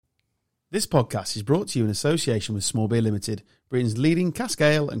This podcast is brought to you in association with Small Beer Limited, Britain's leading cask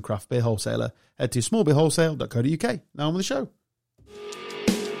ale and craft beer wholesaler. Head to smallbeerwholesale.co.uk. Now on with the show.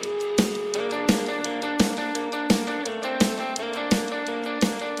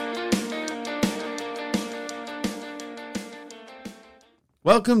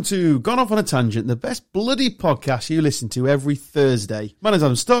 Welcome to Gone Off on a Tangent, the best bloody podcast you listen to every Thursday. My name's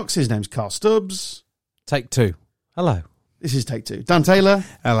Adam Stocks, his name's Carl Stubbs. Take two. Hello. This is Take Two. Dan Taylor.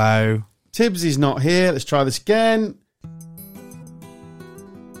 Hello. Tibbs is not here. Let's try this again.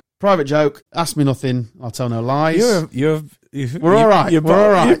 Private joke. Ask me nothing. I'll tell no lies. We're all right. We're all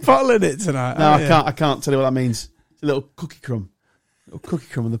right. You're bottling it tonight. No, I can't tell you what that means. It's a little cookie crumb. A little cookie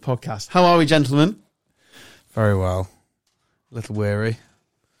crumb on the podcast. How are we, gentlemen? Very well. A little weary.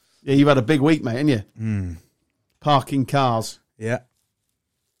 Yeah, you've had a big week, mate, haven't you? Mm. Parking cars. Yeah.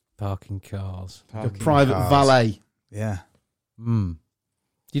 Parking cars. A private valet. Yeah.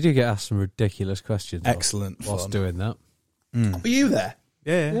 You do get asked some ridiculous questions. Excellent Whilst fun. doing that. Were you there?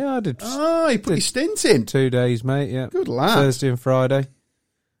 Yeah. Yeah, I did. Oh, you put your stint in. 2 days, mate. Yeah. Good lad. Thursday and Friday.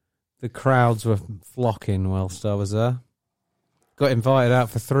 The crowds were flocking whilst I was there. Got invited out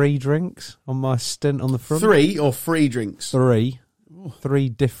for 3 drinks on my stint on the front. 3 or free drinks? 3. Ooh. 3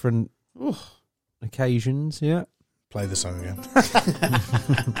 different Ooh. occasions, yeah. Play the song again.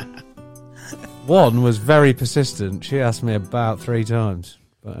 One was very persistent. She asked me about 3 times.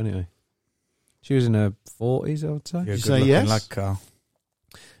 But anyway. She was in her 40s, I would say. You're a you say good-looking yes? lad, Carl.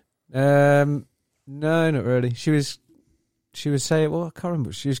 No, not really. She was saying, well, I can't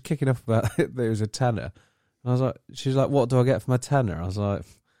remember. She was kicking off about it, that it was a tenner. And I was like, she was like, what do I get for my tenner? I was like,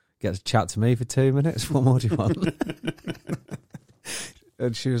 get to chat to me for 2 minutes. What more do you want?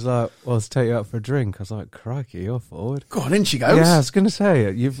 And she was like, well, to take you out for a drink. I was like, crikey, you're forward. Go on, in she goes. Yeah, I was going to say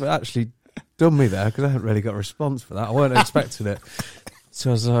it. You've actually done me there because I haven't really got a response for that. I weren't expecting it. So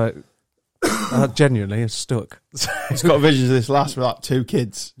I was like, genuinely, stuck. It's got visions of this last with like 2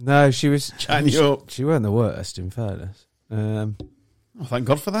 kids. No, she was Chatting you up. She weren't the worst, in fairness. Oh, thank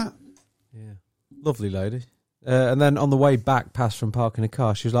God for that. Yeah, lovely lady. And then on the way back, past from parking a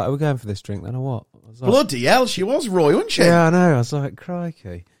car, she was like, "Are we going for this drink then, or what?" I was like, Bloody hell, she was Roy, wasn't she? yeah, I know. I was like,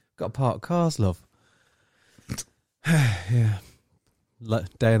 "Crikey, got to park cars, love." Yeah,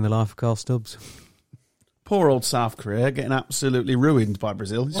 day in the life of Carl Stubbs. Poor old South Korea getting absolutely ruined by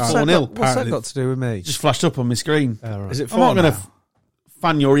Brazil. It's What's 4-0. that got to do with me? Just flashed up on my screen. Oh, right. Is it I'm 4 not going now? to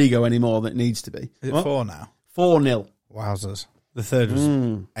fan your ego any more than it needs to be. Is it What? 4 now? 4-0. Wowzers. The third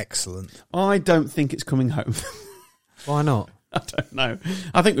was excellent. I don't think it's coming home. Why not? I don't know.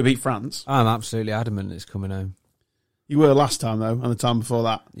 I think we beat France. I'm absolutely adamant it's coming home. You were last time, though, and the time before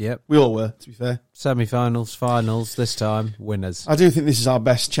that. Yep. We all were, to be fair. Semi-finals, finals, this time, winners. I do think this is our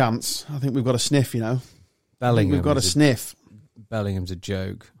best chance. I think we've got a sniff, you know. Bellingham. We've got a sniff. Bellingham's a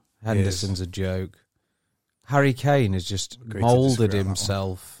joke. Henderson's a joke. Harry Kane has just Agree to moulded disagree on that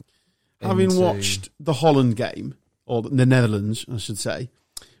himself. Having into- watched the Holland game, or the Netherlands, I should say,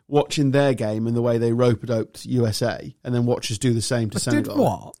 watching their game and the way they rope-a-doped USA, and then watch us do the same to Did Senegal.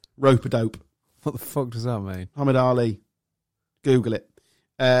 what? Rope-a-dope. What the fuck does that mean? Muhammad Ali. Google it.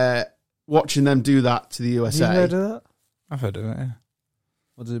 Watching them do that to the USA. Have you heard of that? I've heard of it, yeah.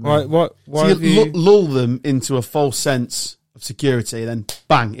 What does it mean? Why So have you you... lull them into a false sense of security, and then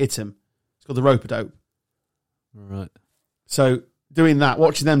bang, hit them. It's called the rope-a-dope. Right. So doing that,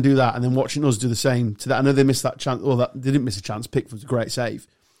 watching them do that, and then watching us do the same to that. I know they missed that chance, or that they didn't miss a chance. Pickford's a great save,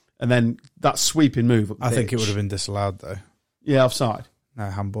 and then that sweeping move up the I think it pitch. would have been disallowed, though. Yeah, offside. No,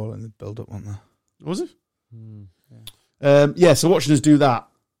 handball in the build-up, wasn't there? Was it? Hmm. Yeah. So watching us do that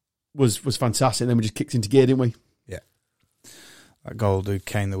was fantastic. And then we just kicked into gear, didn't we? That goal do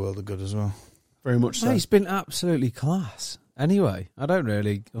Kane the world of good as well. Very much so. No, he's been absolutely class. Anyway, I don't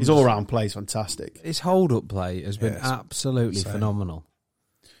really... His all-round play is fantastic. His hold-up play has been it's absolutely insane. phenomenal.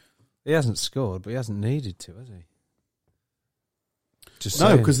 He hasn't scored, but he hasn't needed to, has he? Just No,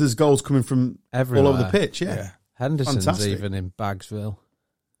 saying. because there's goals coming from Everywhere. all over the pitch. Yeah. Henderson's Fantastic. even in Bagsville.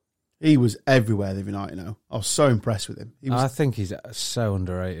 He was everywhere the other night, you know. I was so impressed with him. He was I think he's so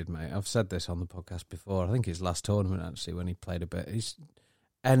underrated, mate. I've said this on the podcast before. I think his last tournament, actually, when he played a bit, his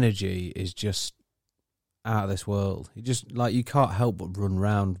energy is just out of this world. He just, like, you can't help but run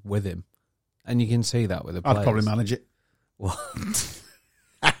round with him. And you can see that with the players. I'd probably manage it. What?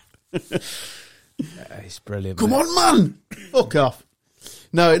 Yeah, he's brilliant. Come mate. on, man! Fuck off.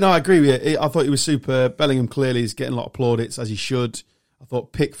 No, I agree with you. I thought he was superb. Bellingham clearly is getting a lot of plaudits, as he should. I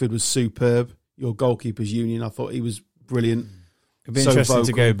thought Pickford was superb. Your goalkeepers union, I thought he was brilliant. It'd be So interesting to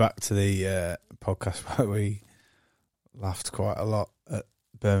vocal. go back to the podcast where we laughed quite a lot at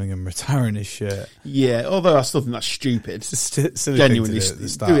Birmingham retiring his shirt. Yeah, although I still think that's stupid. It's a silly Genuinely, thing to do at the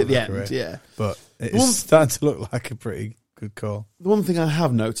start do it at of the a end. career. Yeah. But it's starting to look like a pretty good call. The one thing I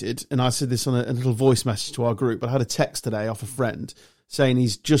have noted, and I said this on a little voice message to our group, but I had a text today off a friend saying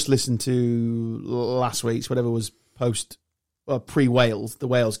he's just listened to last week's, whatever was pre-Wales, the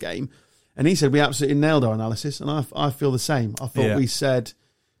Wales game, and he said we absolutely nailed our analysis, and I feel the same. I thought we said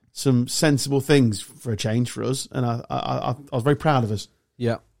some sensible things for a change for us, and I was very proud of us.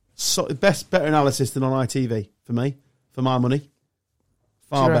 Yeah. So better analysis than on ITV for me, for my money.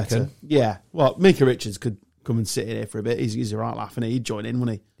 Far better. Reckon? Yeah. Well, Micah Richards could come and sit in here for a bit. He's a right laugh, and he'd join in,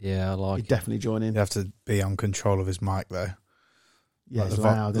 wouldn't he? Yeah, I like He'd it. definitely join in. You have to be on control of his mic, though. Yeah, Like it's the,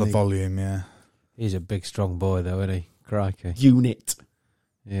 loud, the isn't he? volume, yeah. He's a big, strong boy, though, isn't he? Crikey. Unit.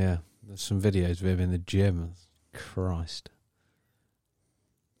 Yeah. There's some videos of him in the gym. Christ.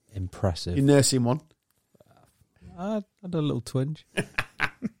 Impressive. You nursing one. I had a little twinge.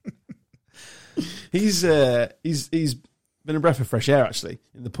 He's been a breath of fresh air, actually,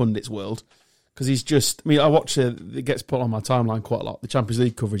 in the pundits world. Because he's just... I mean, I watch... it gets put on my timeline quite a lot, the Champions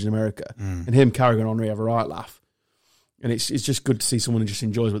League coverage in America. And him, Carragher and Henry have a right laugh. And it's just good to see someone who just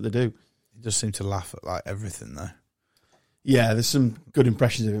enjoys what they do. He does seem to laugh at like everything, though. Yeah, there's some good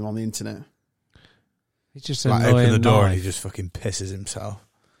impressions of him on the internet. He's just Like annoying. open the door and knife. he just fucking pisses himself.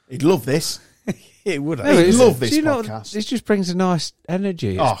 He'd love this. It would. No, He'd it's- love this do you know, podcast. It just brings a nice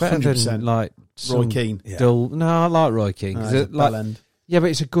energy. It's Oh, better 100%. than like Roy some Keane. Yeah. dull. No, I like Roy Keane. 'Cause He's a it, like, bell end. yeah,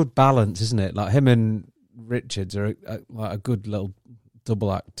 but it's a good balance, isn't it? Like him and Richards are like a good little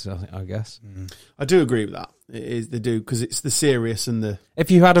double act, I guess. I do agree with that. It is, they do, because it's the serious and the...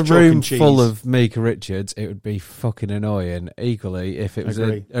 If you had a Chalk room and cheese. full of Micah Richards, it would be fucking annoying. Equally, if it was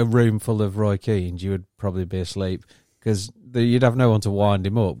Agree. a room full of Roy Keane, you would probably be asleep because you'd have no one to wind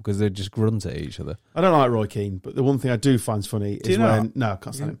him up because they'd just grunt at each other. I don't like Roy Keane, but the one thing I do find funny is you not? when... No, I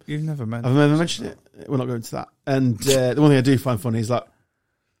can't stand him. You've never met I've never mentioned it. We're not going to that. And the one thing I do find funny is like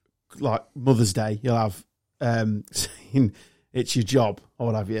Mother's Day, you'll have saying it's your job or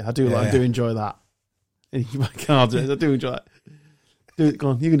what have you. I do enjoy that. And you work hard. I do enjoy that. Do it. Go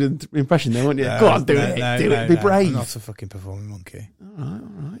on. You can do the impression there, won't you? Go on, do it. Be brave. I'm not a fucking performing monkey. All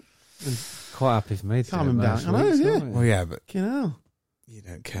right. Quite happy for me to Calm do him it down. most I know, weeks, yeah. aren't we? Well, yeah, but You know. you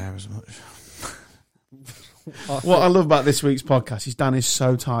don't care as much. What I love about this week's podcast is Dan is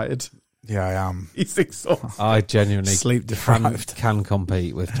so tired. Yeah, I am. He's exhausted. I genuinely Sleep deprived. can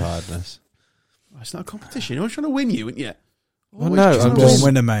compete with tiredness. It's not a competition. You're trying to win you, aren't you? Well, Always no, trying I'm to Born just-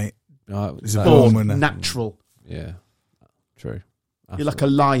 win. winner, mate. Right, He's a no, born Born winner. natural. Yeah, true. You're like a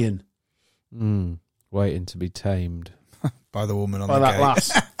lion Waiting to be tamed. By the woman on by the that gate.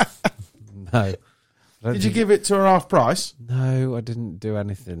 lass. No. I don't Did you think- give it to her half price? No, I didn't do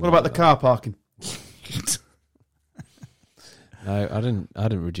anything. What about the like car parking? that. No, I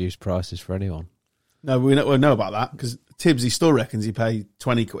didn't reduce prices for anyone. No, we know about that because Tibbs, he still reckons he paid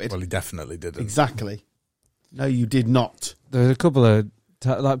 20 quid. Well, he definitely didn't. Exactly. No, you did not. There's a couple of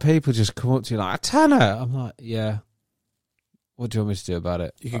like people just come up to you like, a tenner. I'm like, yeah. What do you want me to do about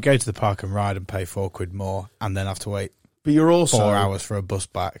it? You could go to the park and ride and pay £4 more and then have to wait But you're also 4 hours for a bus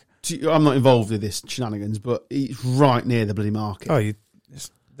back. I'm not involved with this shenanigans, but it's right near the bloody market. Oh,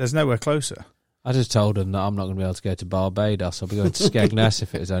 there's nowhere closer. I just told them that I'm not going to be able to go to Barbados. I'll be going to Skegness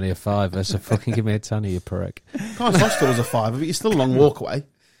if it was only a £5. So fucking give me a tenner, you prick. Christ Hostel was a £5, but it's still a long walk away.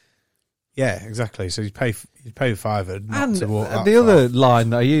 Yeah, exactly. So you pay £5 not And to walk that the far. other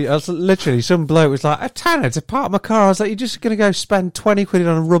line that I was literally, some bloke was like, a tenner to park my car. I was like, you're just going to go spend 20 quid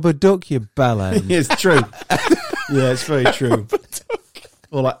on a rubber duck, you bellend. Yeah, it's true. Yeah, it's very true.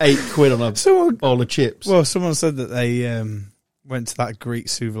 Or like 8 quid on a bowl of chips. Well, someone said that they went to that Greek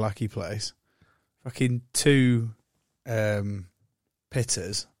souvlaki place. Fucking 2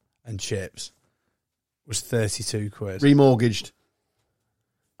 pitters and chips was 32 quid. Remortgaged.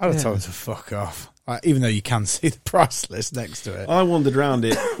 I would have Yeah. told them to fuck off. Like, even though you can see the price list next to it. I wandered around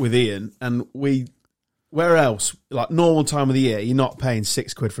it with Ian, and where else, like normal time of the year, you're not paying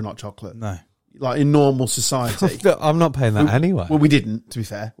 6 quid for a hot chocolate. No. Like in normal society. I'm not paying that anyway. Well, we didn't, to be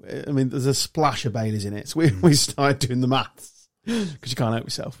fair. I mean, there's a splash of Baileys in it. So we started doing the maths because you can't help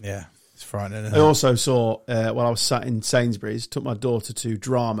yourself. Yeah. It's frightening. I Isn't it? also saw, while I was sat in Sainsbury's, took my daughter to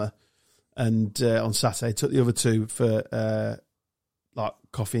drama, and on Saturday, took the other two for like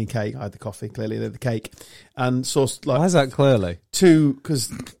coffee and cake. I had the coffee, clearly, they had the cake. And saw Why like is that clearly? 2, because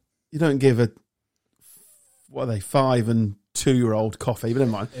you don't give what are they, 5 and 2-year-old coffee, but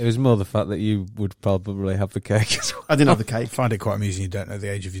never mind. It was more the fact that you would probably have the cake as well. I didn't have the I cake. find it quite amusing you don't know the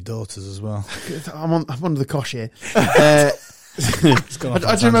age of your daughters as well. I'm under the cosh here. gone off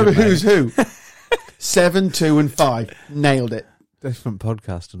I on do remember tangent, who's who. 7, 2 and 5. Nailed it. Different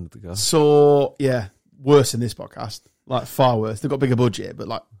podcast under the gun. Saw, worse than this podcast. Like, far worse. They've got a bigger budget, but,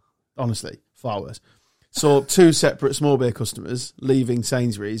 like, honestly, far worse. Saw 2 separate small beer customers leaving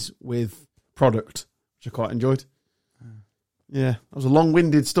Sainsbury's with product, which I quite enjoyed. Yeah, that was a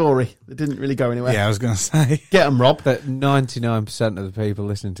long-winded story that didn't really go anywhere. Yeah, I was going to say. Get them, Rob. But 99% of the people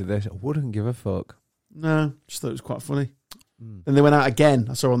listening to this wouldn't give a fuck. No, just thought it was quite funny. Then they went out again,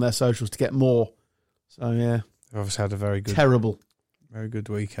 I saw on their socials, to get more. So, yeah. They've obviously had a very good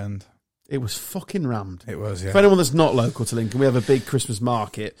weekend. It was fucking rammed. It was, yeah. For anyone that's not local to Lincoln, we have a big Christmas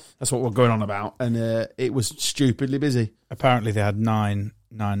market. That's what we're going on about. And it was stupidly busy. Apparently they had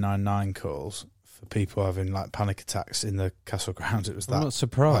 999 calls for people having like panic attacks in the castle grounds. It was I'm that not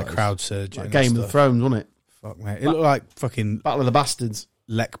surprised. like crowd surging. Like Game of the Thrones, wasn't it? Fuck, mate. It looked like fucking Battle of the Bastards.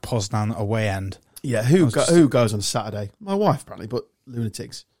 Lech Poznan away end. Yeah, who goes on Saturday? My wife, apparently, but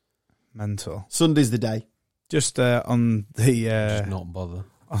lunatics. Mental. Sunday's the day. Just on the Just not bother.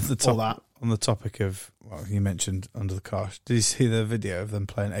 on the All top that. on the topic of what you mentioned under the car. Did you see the video of them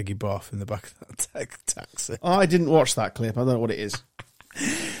playing Eggy Boff in the back of that taxi? I didn't watch that clip. I don't know what it is.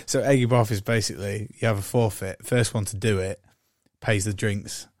 So Eggy Boff is basically you have a forfeit. First one to do it pays the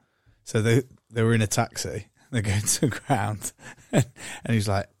drinks. So they were in a taxi. They're going to the ground, and he's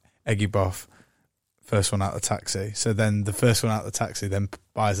like Eggy Boff. First one out of the taxi. So then the first one out of the taxi then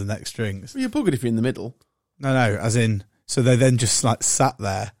buys the next drinks. Well, you're buggered if you're in the middle. No, as in. So they then just like sat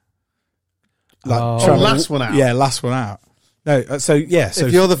there. Like last one out. Yeah, last one out. No, so yeah. So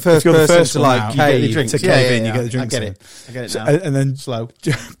if you're the first person to one like out, cave, you get the drinks. to cave in, you get the drinks. I get in. it. I get it So, now. and then Slow.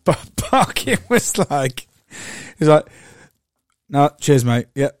 Parkin was like, he's like, no, cheers, mate.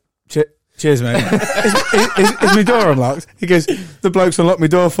 Yeah, cheers, mate. is my door unlocked? He goes, the bloke's unlocked my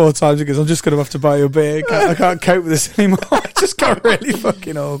door 4 times. He goes, I'm just going to have to buy you a beer. I can't cope with this anymore. It just got really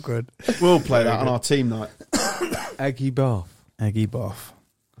fucking awkward. We'll play that on our team night. Eggy Boff. Eggy Boff.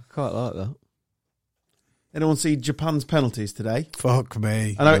 I quite like that. Anyone see Japan's penalties today? Fuck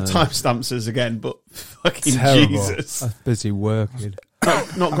me. I know it timestamps us again, but fucking Terrible. Jesus. I was busy working.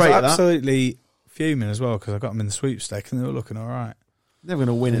 Not I great at was that. absolutely fuming as well because I got them in the sweepstake and they were looking all right. Never going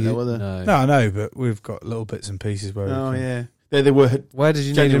to win it, though, are they? No. No, I know, but we've got little bits and pieces where Oh, we can, yeah. They were. Where did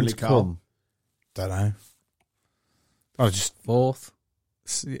you need him Genuinely, to Carl. come? don't know. I was just Fourth?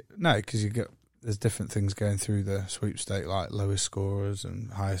 no, because there's different things going through the sweepstake, like lowest scorers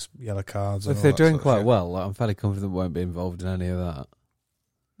and highest yellow cards. And If all they're that doing sort of quite shit. well, like, I'm fairly confident won't be involved in any of that.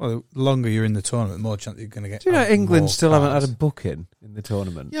 Well, the longer you're in the tournament, the more chance you're going to get. Do you know England more still haven't had cards. a booking in the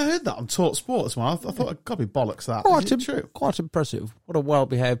tournament? Yeah, I heard that on Talk Sport this morning. I thought it got to be bollocks that. Quite, Is it true? quite impressive. What a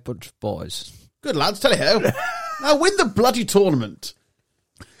well-behaved bunch of boys. Good lads, tell you how. Now win the bloody tournament.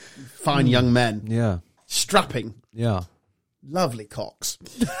 Fine young men. Yeah, Strapping. yeah. Lovely cocks.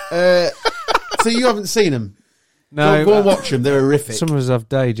 So you haven't seen them? No, Go and watch them. They're horrific. some of us have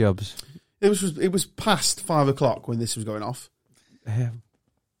day jobs. It was past 5 o'clock when this was going off.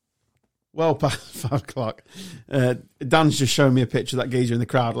 Well past 5 o'clock. Dan's just showing me a picture of that geezer in the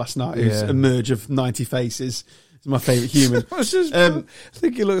crowd last night. It was Yeah. a merge of 90 faces. It's my favourite human. I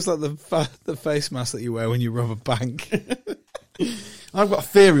think he looks like the face mask that you wear when you rob a bank. I've got a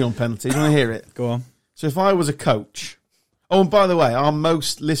theory on penalties. Want to hear it? Go on. So if I was a coach... Oh, and by the way, our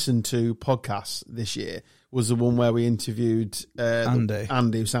most listened to podcast this year was the one where we interviewed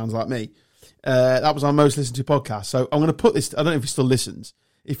Andy, who sounds like me. That was our most listened to podcast. So I'm going to put this... I don't know if he still listens.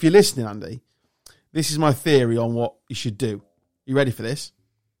 If you're listening, Andy, this is my theory on what you should do. You ready for this?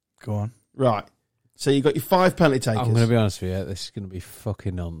 Go on. Right. So you got your 5 penalty takers. I'm going to be honest with you, this is going to be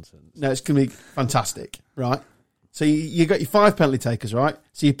fucking nonsense. No, it's going to be fantastic, right? So you got your 5 penalty takers, right?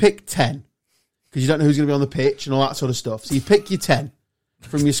 So you pick 10 because you don't know who's going to be on the pitch and all that sort of stuff. So you pick your 10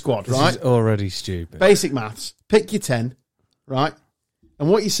 from your squad, This right? is already stupid. Basic maths. Pick your 10, right? And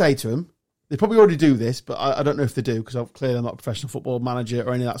what you say to them, they probably already do this, but I don't know if they do because I'm clearly not a professional football manager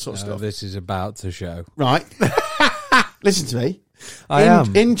or any of that sort of No, stuff. this is about to show. Right? Listen to me. I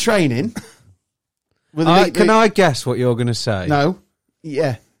am. In training. With the- Can I guess what you're going to say? No.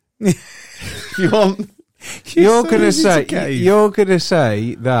 Yeah. You want... You're so going to easy say. cave. You're going to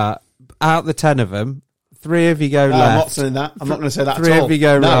say that out the 10 of them, 3 of you go No, I'm not left. saying that. I'm not going to say that 3 at all. of you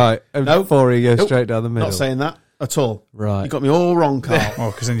go No. right, and No. 4 of you go Nope. straight down the middle. Not saying that at all. Right. You got me all wrong, Carl.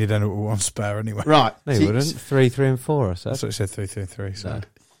 Oh, because then you don't know what one spare anyway. Right. No, So you you- wouldn't. 3, 3, and 4. I said. That's what it said 3, 3, 3. So No. Go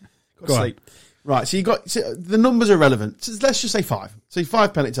Go to on. sleep. Right, so you got the numbers are relevant. So let's just say 5. So you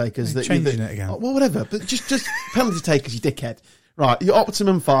 5 penalty takers. You're changing it again. Oh, well, whatever. But just penalty takers, you dickhead. Right, your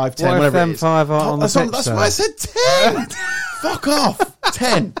optimum 5, 10, What if whatever them it is. 5 aren't on the pitch, That's though? why I said 10. Fuck off.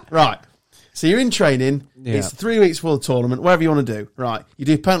 10. Right. So you're in training. Yeah. It's 3 weeks for the tournament. Whatever you want to do. Right. You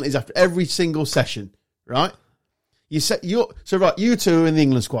do penalties after every single session. Right. You two are in the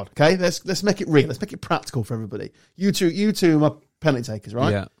England squad. Okay, let's make it real. Let's make it practical for everybody. You two are my penalty takers,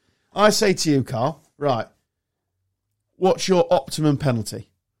 right? Yeah. I say to you, Carl, right, what's your optimum penalty?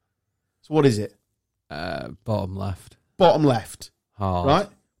 So what is it? Bottom left. Bottom left. Hard. Right?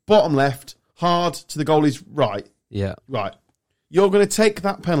 Bottom left, hard to the goalie's right. Yeah. Right. You're going to take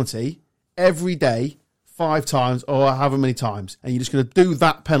that penalty every day, 5 times or however many times, and you're just going to do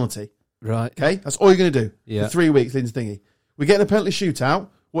that penalty. Right. Okay? That's all you're going to do Yeah. for 3 weeks, Lynn's thingy. We're getting a penalty shootout.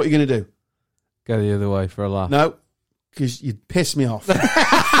 What are you going to do? Go the other way for a laugh. No, because you'd piss me off. You're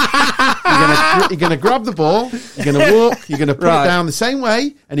going to grab the ball, you're going to walk, you're going to put it down the same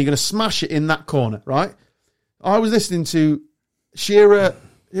way, and you're going to smash it in that corner, right? I was listening to Shearer,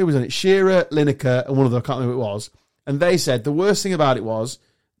 who was on it? Shearer, Lineker, and one of them, I can't remember who it was, and they said the worst thing about it was,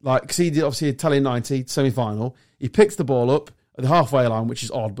 like, because he did obviously Italian 90 semi-final, he picked the ball up at the halfway line, which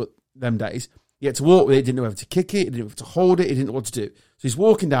is odd, but them days, he had to walk with it, didn't know whether to kick it, he didn't know whether to hold it, he didn't know what to do. So he's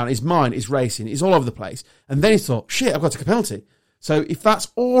walking down, his mind is racing, he's all over the place, and then he thought, shit, I've got to take a penalty. So if that's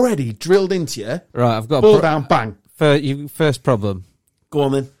already drilled into you, Right, I've got ball down, bang. First problem. Go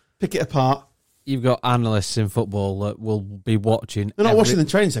on then, pick it apart. You've got analysts in football that will be watching. They're not watching the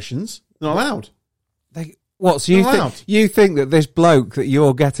training sessions. They're not allowed. So you They're allowed. you think that this bloke that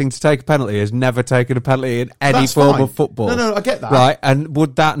you're getting to take a penalty has never taken a penalty in any That's form fine. of football? No, I get that. Right, and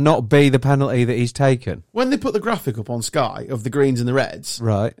would that not be the penalty that he's taken? When they put the graphic up on Sky of the greens and the reds,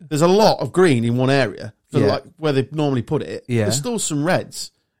 Right. there's a lot of green in one area, for Yeah. like where they normally put it. Yeah. There's still some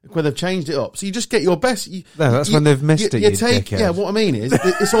reds where they've changed it up. So you just get your best. No, that's when they've missed it, you take, dickhead. yeah, what I mean is,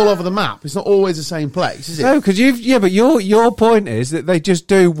 it's all over the map. It's not always the same place, is it? No, because but your point is that they just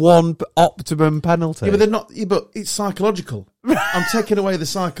do one optimum penalty. Yeah, but they're not. Yeah, but it's psychological. I'm taking away the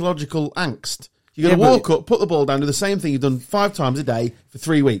psychological angst. You're going to walk up, put the ball down, do the same thing you've done 5 times a day for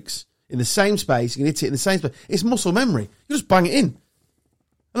 3 weeks in the same space. You can hit it in the same space. It's muscle memory. You just bang it in.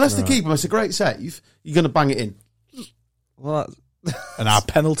 Unless the keeper makes a great save, you're going to bang it in. Well, And our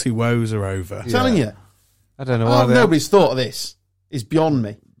penalty woes are over. I'm telling you. I don't know why Nobody's thought of this. It's beyond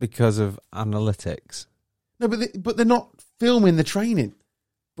me. because of analytics. No, but they're not filming the training.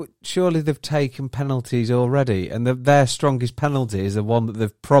 But surely they've taken penalties already, and their strongest penalty is the one that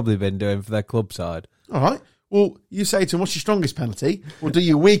they've probably been doing for their club side. All right. Well, you say to them, what's your strongest penalty? We'll do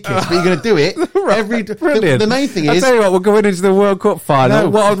your weakest, but you're going to do it every... Brilliant. The main thing I'll is... tell you what, we're going into the World Cup final. No.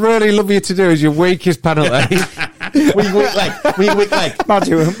 What I'd really love you to do is your weakest penalty. Weak leg.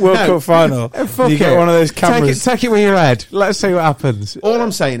 Imagine World Cup final. Fuck you get it. one of those cameras. Take it with your head. Let's see what happens. All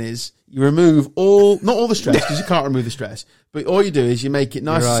I'm saying is you remove not all the stress, because you can't remove the stress, but all you do is you make it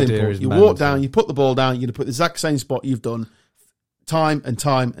nice Your and idea simple. is You mental. walk down, you put the ball down, you're going to put the exact same spot you've done time and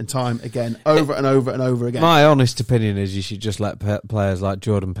time and time again, over and over and over again. My honest opinion is you should just let players like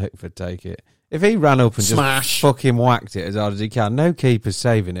Jordan Pickford take it. If he ran up and Smash. just fucking whacked it as hard as he can, no keeper's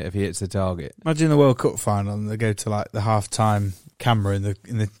saving it if he hits the target. Imagine the World Cup final and they go to like the half-time camera in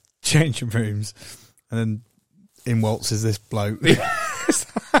the changing rooms, and then in waltzes this bloke.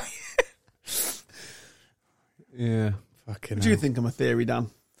 Yeah. Fucking What do you think of my theory, Dan?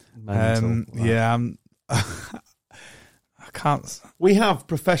 Mental. yeah, I can't. We have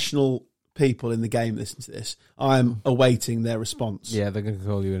professional people in the game listening to this. I'm awaiting their response. Yeah, they're going to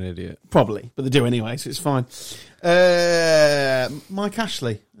call you an idiot. Probably, but they do anyway, so it's fine. Mike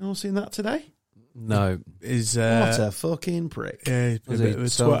Ashley. Anyone seen that today? No. Is What a fucking prick. yeah, he's a Was bit of a he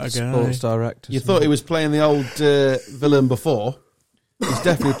twat again. sports director? You thought he was playing the old villain before. He's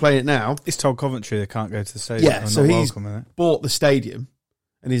definitely playing it now. He's told Coventry they can't go to the stadium. Yeah, They're so not he's welcome in it. bought the stadium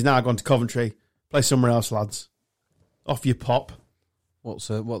and he's now gone to Coventry. Play somewhere else, lads. Off you pop. what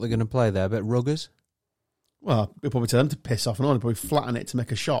they're going to play there? A bit ruggers? Well, we'll probably tell them to piss off and on. They'll probably flatten it to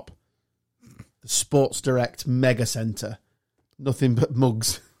make a shop. The Sports Direct Mega Centre. Nothing but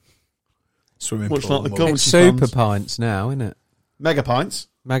mugs. Swimming Much pool. like the mug. Coventry It's super fans. pints now, isn't it? Mega Pints.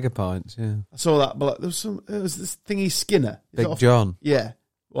 Mega pints, yeah. I saw that, but there was this thingy Skinner. Is Big that off- John. Yeah.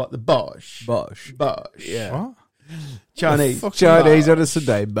 What, the Bosch? Bosh. Bosch. Yeah. What? Chinese. Chinese on a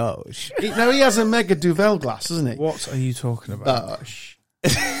Sunday, Bosh. He has a Mega Duvel glass, doesn't he? What are you talking about? Bosch.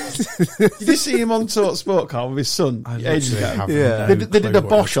 Did you see him on Talk Sport Car with his son I ages literally ago? have Yeah. no They did clue a what you're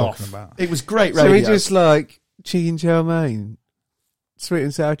Bosch talking off. about. It was great So radio. he just like chicken chow mein, sweet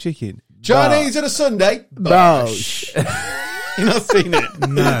and sour chicken. Chinese on a Sunday. Bosh. You not seen it?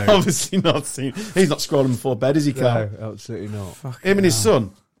 No. Obviously not seen. He's not scrolling before bed, is he, Carl? No, absolutely not. Him and his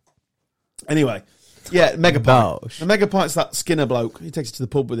son. Anyway, yeah, Mega Pint. Bosh. The Mega Pint's that Skinner bloke. He takes it to the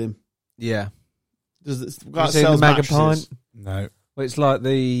pub with him. Yeah. Does this guy You that seen the sells Mega mattresses. Pint? No. Well, it's like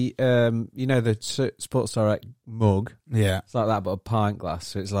the the Sports Direct mug. Yeah. It's like that, but a pint glass.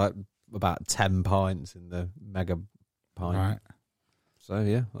 So it's like about 10 pints in the Mega pint. Right. So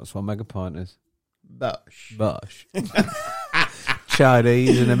yeah, that's what a mega pint is. Bosh. Bosh.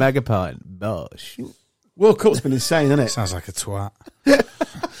 Chinese and a mega pint. Bosh. World Cup's been insane, hasn't it? Sounds like a twat.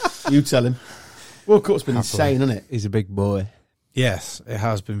 You tell him. World Cup's been Happily. insane, hasn't it? He's a big boy. Yes, it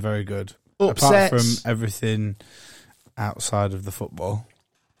has been very good. Upsets. Apart from everything outside of the football,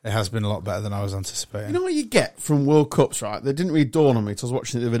 it has been a lot better than I was anticipating. You know what you get from World Cups, right? That didn't really dawn on me until I was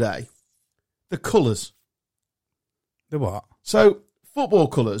watching it the other day. The colours. The what? So, football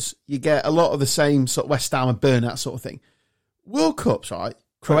colours, you get a lot of the same sort of West Ham and Burnout sort of thing. World Cups, right?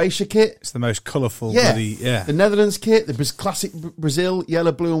 Croatia kit. It's the most colourful Yeah. bloody... Yeah. The Netherlands kit. The classic Brazil,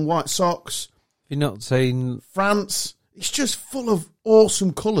 yellow, blue and white socks. Have you not seen... France. It's just full of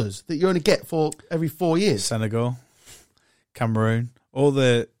awesome colours that you only get for every 4 years. Senegal, Cameroon, all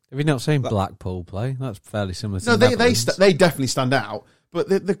the... Have you not seen Blackpool play? That's fairly similar to No, the they Netherlands. they definitely stand out. But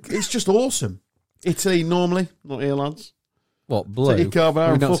it's just awesome. Italy, normally. Not here, lads. What, blue? Take your carbonara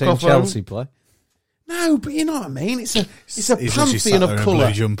Have and you not fuck seen off Chelsea play? No, but you know what I mean. It's a He's literally pantheon sat of there in a colour.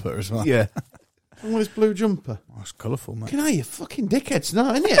 blue jumper as well. Yeah. And with his blue jumper. Oh, it's colourful, mate. You know, you fucking dickheads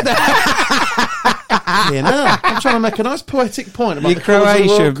now, innit? You know, I'm trying to make a nice poetic point about Your the colours of the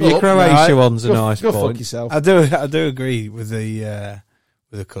Croatia, World your Cup. Croatia Right. one's a Go- nice go point. fuck yourself. I do agree with the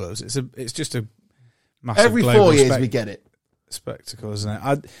colours. It's just a massive Every global 4 years we get it. spectacle, isn't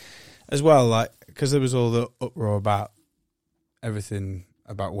it? As well, like, because there was all the uproar about everything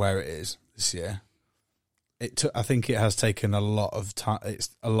about where it is this year. I think it has taken a lot of time. It's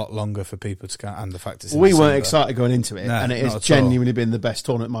a lot longer for people to go, and the fact it's in We December. weren't excited going into it, No, and it not has at genuinely been the best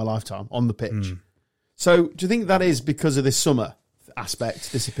tournament of my lifetime on the pitch. Mm. So, do you think that is because of this summer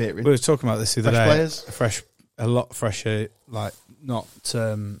aspect disappearing? We were talking about this the other Fresh day. players? A lot fresher, like not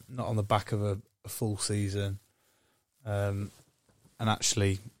on the back of a full season, and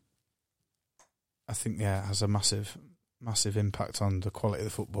actually, I think it has a massive impact on the quality of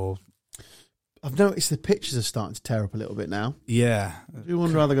the football. I've noticed the pitches are starting to tear up a little bit now. Yeah, Do you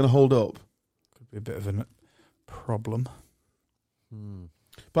wonder how they're going to hold up? could be a bit of a problem.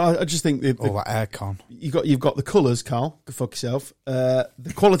 But I just think All that aircon. you've got the colours, Carl. Go fuck yourself. The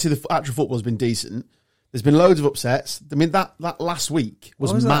quality of the actual football has been decent. There's been loads of upsets. I mean, that last week was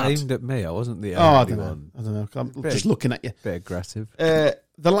Why was mad. that aimed at me? I wasn't the Oh, I only don't know. one. I don't know. I'm Bit- just looking at you. Bit aggressive. The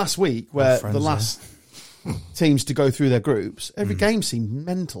last week, where friends the there. last teams to go through their groups, every game seemed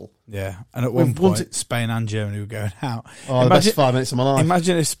mental. Yeah, and at We've one won point, Spain and Germany were going out. Oh, the best 5 minutes of my life.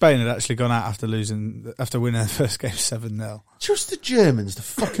 Imagine if Spain had actually gone out after winning their first game 7-0. Just the Germans to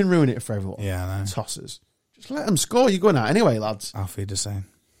fucking ruin it for everyone. Yeah, I know. Tossers. Just let them score. You're going out anyway, lads. Auf Wiedersehen.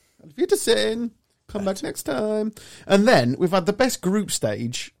 If you're just saying, come back next time. And then we've had the best group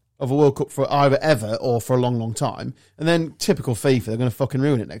stage of a World Cup for either ever or for a long, long time. And then typical FIFA, they're going to fucking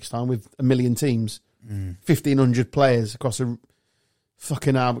ruin it next time with a million teams, 1,500 players across a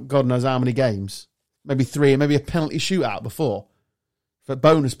fucking God knows how many games. Maybe 3, maybe a penalty shootout before for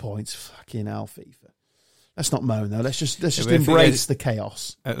bonus points. Fucking hell, FIFA. Let's not moan though. Let's just but if embrace the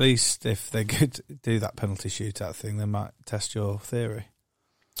chaos. At least if they could do that penalty shootout thing, they might test your theory.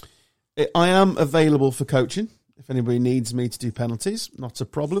 I am available for coaching. If anybody needs me to do penalties, not a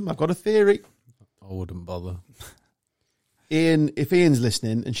problem. I've got a theory. I wouldn't bother. If Ian's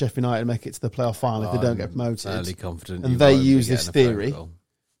listening and Sheffield United make it to the playoff final if they don't get promoted, Fairly confident. and you they won't be use this getting a phone theory.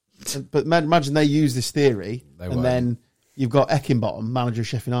 call. but imagine they use this theory, They and won't. then you've got Eckenbottom, manager of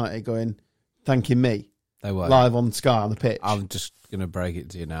Sheffield United, going, thanking me They won't. live on Sky on the pitch. I'm just going to break it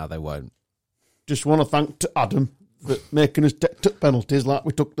to you now. They won't. Just want to thank Adam for making us took penalties like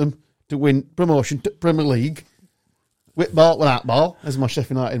we took them to win promotion to Premier League. With ball, without ball. There's my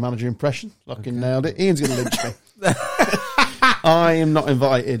Sheffield United manager impression. Fucking nailed it. Ian's going to lynch me. I am not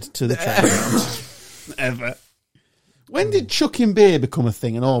invited to the training ever. When did chucking beer become a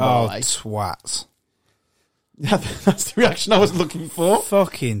thing in all Oh, by? twats. That's the reaction I was looking for.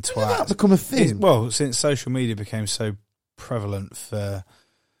 Fucking When did that twats. become a thing? Well, since social media became so prevalent for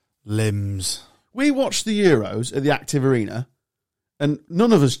limbs. We watched the Euros at the Active Arena, and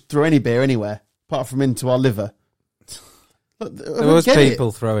none of us threw any beer anywhere apart from into our liver. Look, There was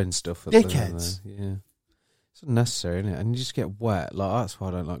people throwing stuff at Dickheads. them. Yeah. It's unnecessary, isn't it? And you just get wet. Like that's why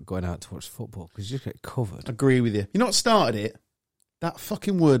I don't like going out to watch football, because you just get covered. Agree with you. You know what started it? That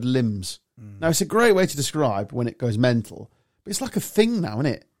fucking word limbs. Now, it's a great way to describe when it goes mental, but it's like a thing now, isn't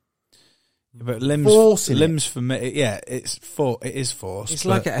it? But limbs, Forcing limbs for me, it is forced. It's but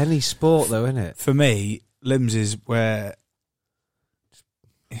like any sport, though, isn't it? for me, limbs is where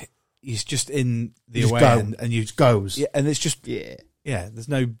he's just in the You just away go. end and you It goes. yeah, and it's just Yeah. there's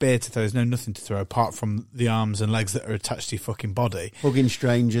no beer to throw, there's no nothing to throw apart from the arms and legs that are attached to your fucking body. Hugging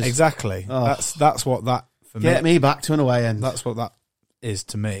strangers. Exactly. Oh. That's what that For Get me back to an away end. That's what that is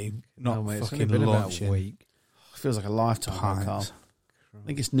to me. Not No, mate, it's fucking only been about a launching week. Feels like a lifetime, pints. Carl. I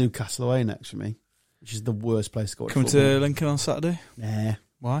think it's Newcastle away next for me, which is the worst place to go. Coming to Lincoln on Saturday? Nah.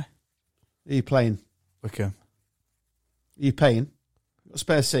 Why? Are you playing? Wickham. Are you paying? Got a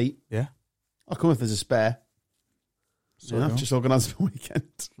spare seat? Yeah. I'll come if there's a spare. So Yeah, go. just organise the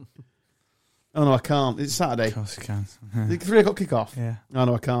weekend. Oh no, I can't. It's Saturday. Of course you can. The 3 o'clock kick-off. Yeah. Oh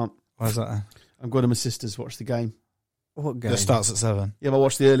no, I can't. Why's that then? I'm going to my sister's to watch the game. What game? That starts at 7. Yeah, but I'll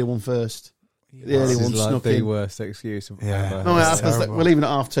watch the early one first. The early This one is like snuck the in. worst excuse of Yeah. ever. No, That's that's terrible. we're leaving at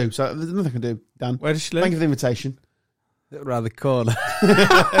 2:30, so there's nothing I can do, Dan. Where does she live? Thank you for the invitation. Around the corner.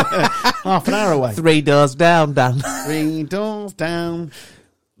 Half an hour away. 3 doors down, Dan. 3 doors down.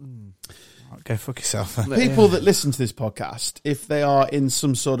 Go fuck yourself then. People that listen to this podcast, if they are in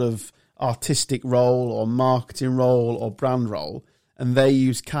some sort of artistic role or marketing role or brand role, and they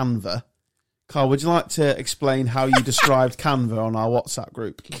use Canva, Carl, would you like to explain how you described Canva on our WhatsApp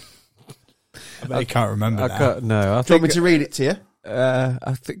group? Do I bet you can't remember I now. can't. No, I you want think. me to read it to you?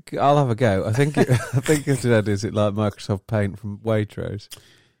 I think I'll have a go. I think. I think it said, is it like Microsoft Paint from Waitrose?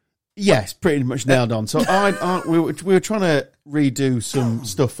 Yes, pretty much nailed on. So we were trying to redo some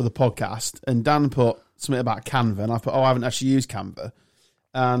stuff for the podcast, and Dan put something about Canva, and I put, I haven't actually used Canva.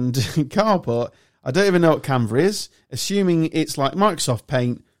 And Carl put, I don't even know what Canva is, assuming it's like Microsoft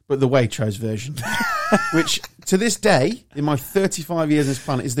Paint, but the Waitrose version. Which, to this day, in my 35 years on this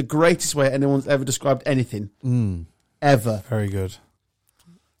planet, is the greatest way anyone's ever described anything. Ever. Very good.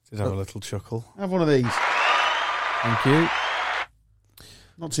 Did have a little chuckle. Have one of these. Thank you.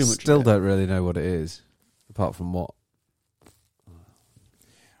 Not too much. Still don't really know what it is, apart from what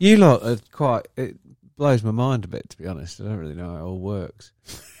you lot are quite. It blows my mind a bit, to be honest. I don't really know how it all works.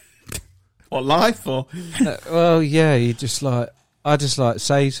 What, life or? Well, yeah, you just like. I just like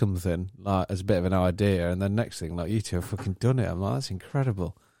say something like as a bit of an idea, and then next thing, like you two have fucking done it. I'm like, that's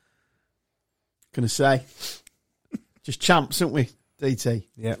incredible. Gonna say. Just champs, aren't we, DT?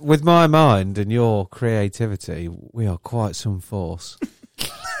 Yeah, with my mind and your creativity, we are quite some force.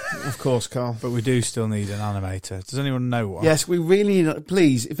 Of course, Carl. But we do still need an animator. Does anyone know one? Yes, we really need.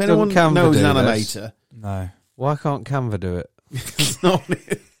 Please, if anyone Canva knows do an this? animator, No. Why can't Canva do it? it's not.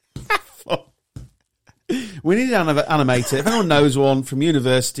 We need an animator. If anyone knows one from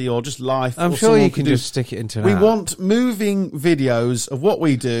university or just life, I'm or sure someone you can do- just stick it into an We app. want moving videos of what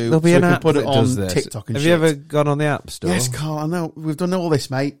we do. There'll be so an we can app put that it on does this. TikTok and Have shit. you ever gone on the App Store? Yes, Carl. I know we've done all this,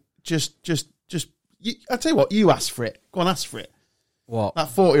 mate. Just. I tell you what. You ask for it. Go on, ask for it. What? That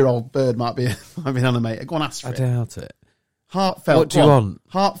 40-year-old bird might be an animator. Go on, ask for I it. doubt it. Heartfelt. What do you go on. want?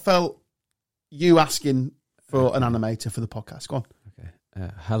 Heartfelt. You asking for an animator for the podcast. Go on. Okay.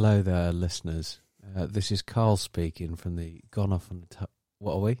 Hello there, listeners. This is Carl speaking from the Gone Off on a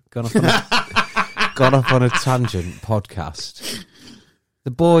What are we? Gone Off on a, Gone Off on a Tangent podcast.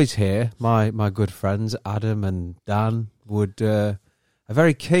 The boys here, my good friends Adam and Dan, are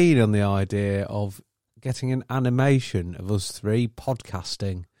very keen on the idea of getting an animation of us three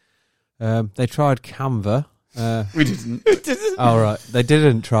podcasting. They tried Canva. We didn't. Oh right, they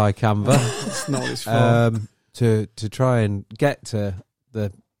didn't try Canva. That's not what it's for. To try and get to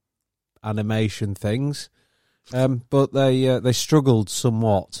the animation things, but they struggled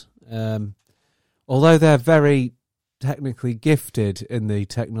somewhat. Although they're very technically gifted in the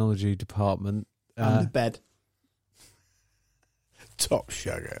technology department, And the bed. Top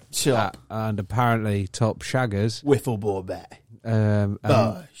shagger. Chop. and apparently top shaggers. Wiffleball bear. And-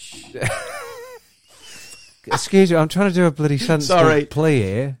 Bush. excuse me, I'm trying to do a bloody sensitive Sorry. plea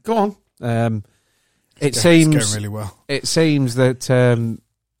here. Go on. It It's seems going really well. it seems that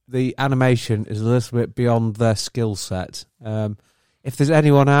the animation is a little bit beyond their skill set. If there's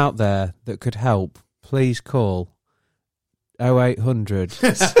anyone out there that could help, please call 0800.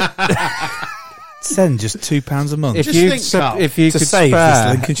 Send just £2 a month if Just you think, Carl, if you to could save spare,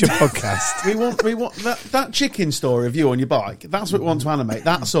 this Lincolnshire podcast. We want that chicken story of you on your bike. That's what we want to animate.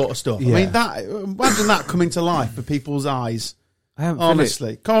 That sort of stuff. Yeah. I mean, that imagine that coming to life for people's eyes. I haven't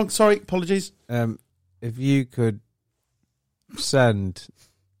Honestly. Come on, sorry, apologies. if you could send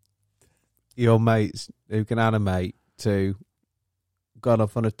your mates who can animate to Gone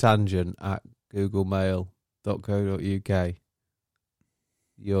Off on a Tangent at googlemail.co.uk,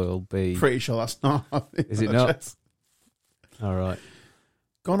 you'll be... Pretty sure that's not. Is it not? All right.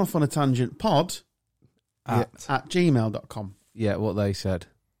 Gone Off on a Tangent pod at gmail.com. Yeah, what they said.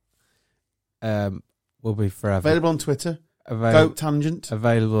 Will be forever. Available on Twitter. Available, Goat Tangent.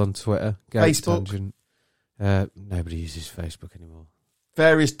 available on Twitter. Goat Facebook. Tangent. Nobody uses Facebook anymore.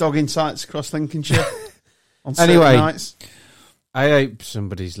 Various dogging sites across Lincolnshire. On Anyway. certain nights. I hope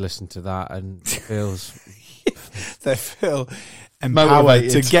somebody's listened to that and feels... They feel empowered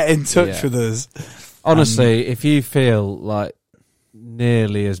Motivated. to get in touch Yeah. with us. Honestly, if you feel like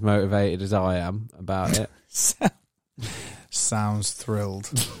nearly as motivated as I am about it, Sounds thrilled.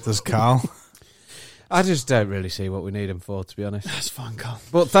 Does Carl? I just don't really see what we need him for, to be honest. That's fine, Carl.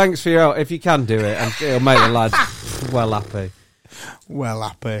 But thanks for your... If you can do it, and it'll make the lads well happy. Well,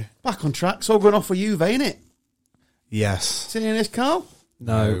 happy. Back on track. It's all going off for Juve, ain't it? Yes. Seeing this, Carl?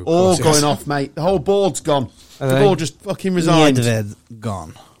 No. All course it going is. off, mate. The whole board's gone. Are They've they? all just fucking resigned.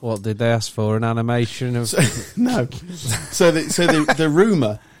 Gone. What did they ask for? An animation of... No. So the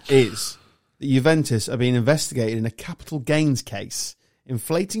rumour is that Juventus are being investigated in a capital gains case,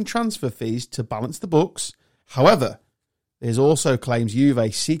 inflating transfer fees to balance the books. However, there's also claims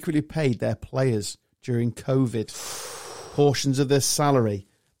Juve secretly paid their players during COVID portions of their salary,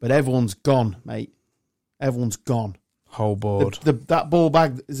 but everyone's gone, mate. Everyone's gone. Whole board. That ball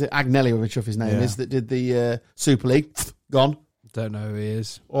bag, is it Agnelli, which his name Yeah. is, that did the Super League, gone. Don't know who he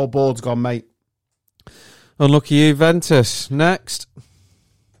is. All board's gone, mate. Unlucky Juventus. Next.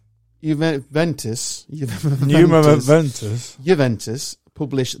 Juventus Juventus.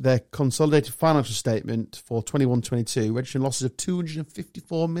 published their consolidated financial statement for 21-22, registering losses of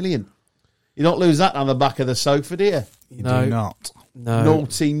 254 million. You don't lose that on the back of the sofa, do you? You No. do not. No.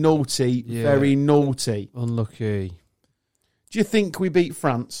 Naughty, Yeah. very naughty. Unlucky. Do you think we beat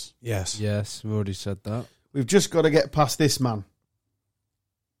France? Yes. Yes, we've already said that. We've just got to get past this man.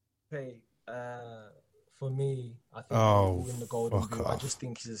 Hey, for me, I think Oh, he'll win the Golden fuck Boot. I off. just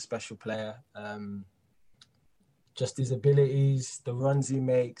think he's a special player. Just his abilities, the runs he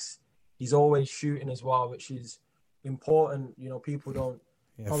makes. He's always shooting as well, which is important. You know, people don't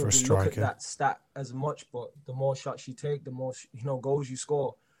Yeah, for probably a look at striker. that stat as much, but the more shots you take, the more goals you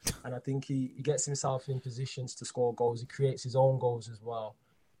score. And I think he gets himself in positions to score goals. He creates his own goals as well,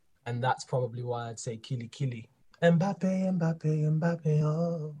 and that's probably why I'd say Kili. Mbappe,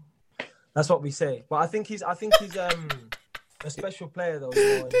 oh. That's what we say. But I think he's a special player though. You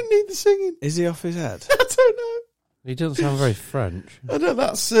know, and- Didn't need the singing. Is he off his head? I don't know. He doesn't sound very French. I don't.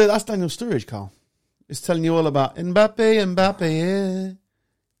 That's Daniel Sturridge, Carl. It's telling you all about Mbappe, yeah.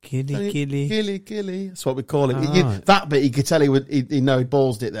 Killy. That's what we call it. Right. That bit, you could tell he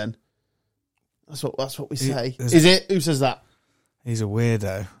ballsed it then. That's what we say. there's- Is it? Who says that? He's a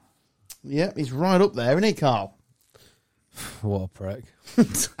weirdo. Yeah, he's right up there, isn't he, Carl? What a prick.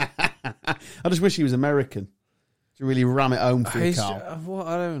 I just wish he was American to really ram it home for you, He's Carl. I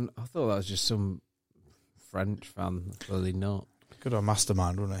thought that was just some French fan. Clearly not. Good old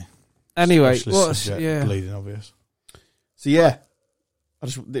mastermind, wasn't he? Anyway, Specialist subject, bleeding obvious. So yeah,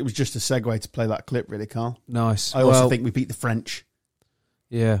 it was just a segue to play that clip, really, Carl. Nice. I also think we beat the French.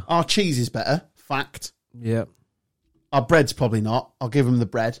 Yeah. Our cheese is better. Fact. Yeah. Our bread's probably not. I'll give them the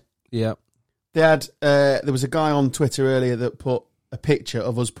bread. Yeah. They had. There was a guy on Twitter earlier that put a picture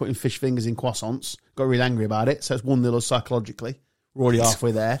of us putting fish fingers in croissants. Got really angry about it. So it's 1-0 us psychologically. We're already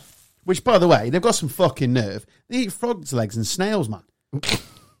halfway there. Which, by the way, they've got some fucking nerve. They eat frogs' legs and snails, man.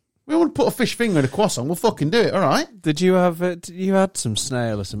 We want to put a fish finger in a croissant. We'll fucking do it. All right. Did you have it? You had some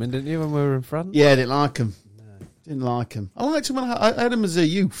snail or something, didn't you, when we were in France? Yeah, I didn't like them. Didn't like them. I liked them when I had them as a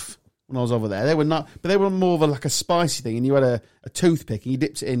youth when I was over there. They were not, but they were more of a spicy thing. And you had a toothpick and you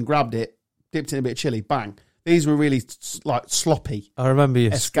dipped it in, grabbed it, dipped it in a bit of chili, bang. These were really like sloppy. I remember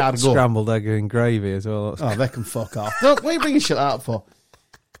your Escargot. scrambled egg and gravy as well. Oh, they can fuck off. What are you bringing shit out for?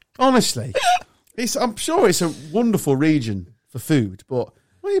 Honestly, I'm sure it's a wonderful region for food, but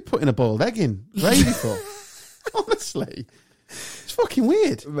what are you putting a boiled egg in gravy for? Honestly, it's fucking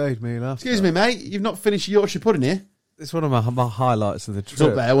weird. It made me laugh. Excuse me, mate. You've not finished your Yorkshire pudding here. It's one of my highlights of the trip. It's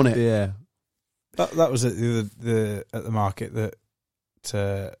up there, wasn't it? Yeah. That was at the market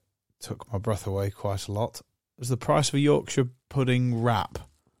that took my breath away quite a lot. It was the price of a Yorkshire pudding wrap.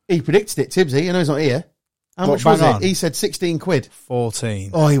 He predicted it, Tibbsy. I know he's not here. How What, much was bang it? on? He said 16 quid.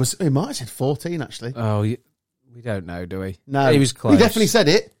 14. Oh, he might have said 14, actually. Oh, we don't know, do we? No. He was close. He definitely said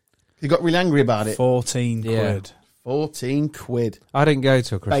it. He got really angry about it. 14 Yeah. quid. 14 quid. I didn't go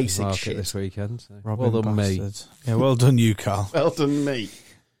to a Christmas Basic market shit. this weekend. So Robbing well done, me. bastards. Yeah, well done you, Carl. Well done, me.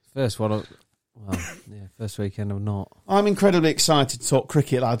 First one. First weekend of not. I'm incredibly excited to talk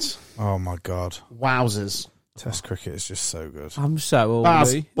cricket, lads. Oh, my God. Wowzers. Test cricket is just so good. I'm so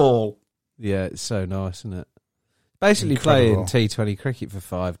Baz old. ball. Yeah, it's so nice, isn't it? Basically Incredible. playing T20 cricket for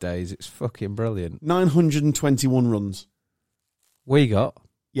 5 days. It's fucking brilliant. 921 runs. We got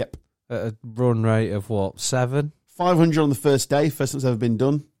Yep. at a run rate of what, 7? 500 on the first day. First time it's ever been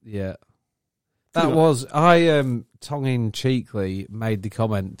done. Yeah. Pretty That much. was, I tongue-in-cheekly made the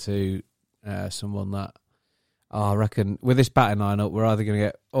comment to someone that I reckon with this batting lineup, we're either going to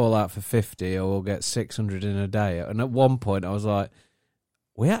get all out for 50 or we'll get 600 in a day. And at one point, I was like,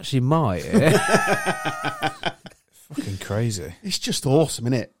 we actually might. Fucking crazy. It's just awesome,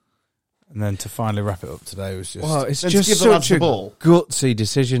 isn't it? And then to finally wrap it up today was just... Well, it's Then to just give the lads such the a ball. gutsy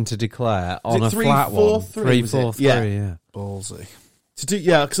decision to declare on it a 3-4-3, flat one. was it? 3-4-3, yeah. ballsy. To do,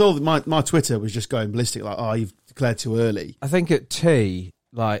 yeah, because all my Twitter was just going ballistic, like, oh, you've declared too early. I think at tea,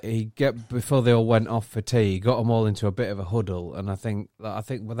 like before they all went off for tea, he got them all into a bit of a huddle, and I think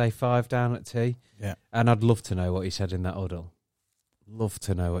were they 5 down at tea? Yeah. And I'd love to know what he said in that huddle. Love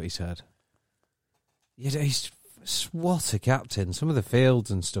to know what he said. Yeah, what a captain! Some of the fields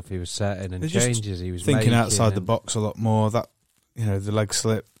and stuff he was setting and They're just changes he was thinking making outside the and- box a lot more. That, the leg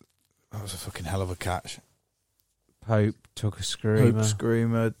slip, that was a fucking hell of a catch. Pope took a screamer. Hope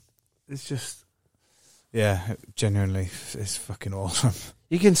screamer. It's just, yeah, genuinely, it's fucking awesome.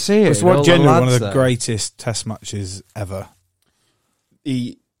 You can see it. It's in all the genuinely one lads of the there. greatest Test matches ever.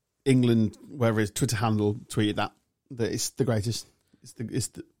 The England, wherever his Twitter handle tweeted that it's the greatest.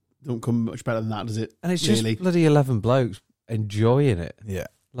 Don't come much better than that, does it? And it's really? just bloody 11 blokes enjoying it. Yeah.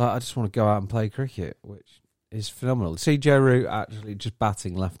 Like, I just want to go out and play cricket, which is phenomenal. See Joe Root actually just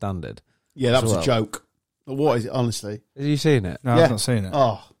batting left-handed. Yeah, that as was well. a joke. But what is it, honestly? Have you seen it? No, Yeah. I've not seen it.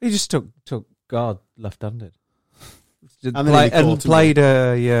 Oh, He just took guard left-handed. And then he caught him. played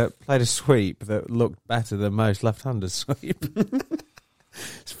a sweep that looked better than most left-handed sweep.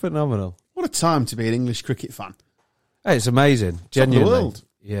 It's phenomenal. what a time to be an English cricket fan. Hey, it's amazing. Top of the Genuinely. world.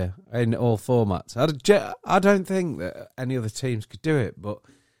 Yeah, in all formats. I don't think that any other teams could do it, but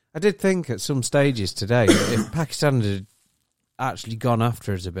I did think at some stages today that if Pakistan had actually gone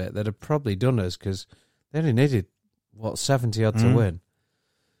after us a bit, they'd have probably done us, because they only needed, 70 odd to win.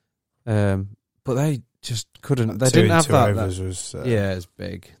 But they just couldn't. They didn't have that. Was, Yeah, it's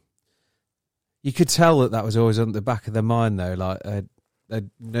big. You could tell that was always on the back of their mind, though. Like they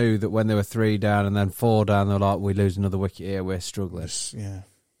knew that when they were 3 down and then 4 down, they were like, "We lose another wicket here, we're struggling." Yeah.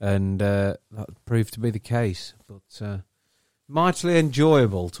 And that proved to be the case. But mightily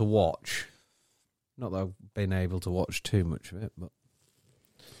enjoyable to watch. Not that I've been able to watch too much of it, but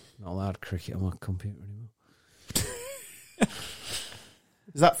not allowed cricket on my computer anymore.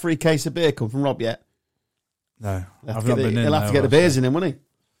 Has that free case of beer come from Rob yet? No, He'll I've not been in. He'll have to get the beers in him, won't he?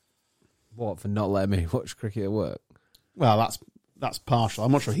 What, for not letting me watch cricket at work? Well, that's partial.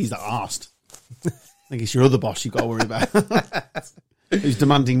 I'm not sure he's that arsed. I think it's your other boss you've got to worry about. Who's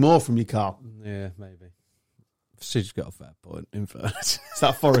demanding more from you, Carl? Yeah, maybe. Sid's got a fair point, in fact. It's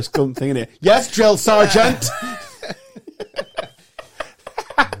that Forrest Gump thing, isn't it? Yes, Drill Sergeant!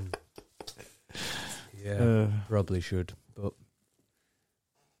 Yeah, probably should, but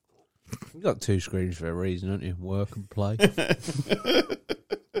you've got 2 screens for a reason, haven't you? Work and play.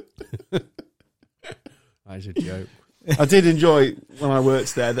 That's a joke. I did enjoy when I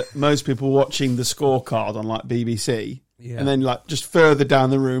worked there that most people were watching the scorecard on like BBC, Yeah. and then like just further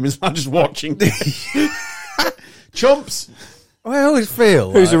down the room is like just watching. Chumps! I always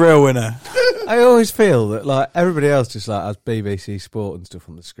feel Who's the real winner? I always feel that like everybody else just like has BBC Sport and stuff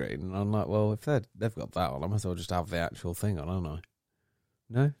on the screen, and I'm like, well, if they've got that on, I might as well just have the actual thing on, haven't I?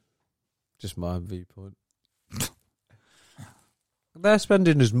 No, just my viewpoint. They're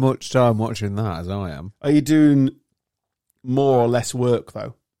spending as much time watching that as I am. Are you doing more or less work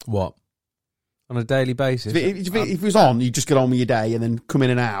though? What? On a daily basis? If it was on, you just get on with your day and then come in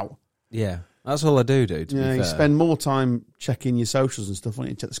and out. Yeah, that's all I do. To Yeah, be you fair. spend more time checking your socials and stuff when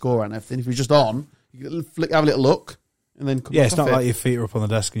you check the score and everything. If you're just on, you can have a little look and then come Yeah, it's off not it. like your feet are up on the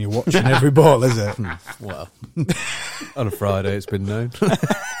desk and you're watching every ball, is it? Well, on a Friday, it's been known.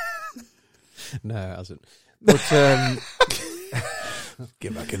 No, it hasn't. But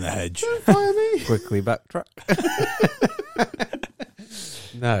Get back in the hedge. Fire me. quickly backtrack.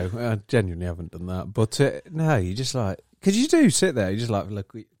 No, I genuinely haven't done that. But no, you just like, because you do sit there, you just like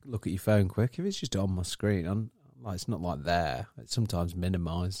look at your phone quick. If it's just on my screen, I'm like, it's not like there. It's sometimes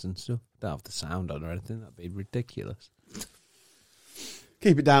minimised and stuff. Don't have the sound on or anything. That'd be ridiculous.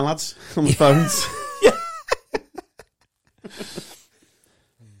 Keep it down, lads, on the phones.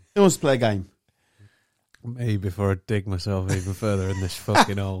 Who wants to play a game? Me before I dig myself even further in this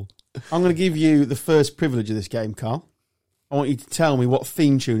fucking hole. I'm going to give you the first privilege of this game, Carl. I want you to tell me what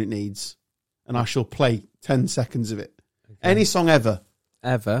theme tune it needs, and I shall play 10 seconds of it. Okay. Any song ever.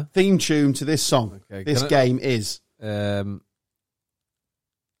 Ever. Theme tune to this song. Okay, This can I- game is. Hold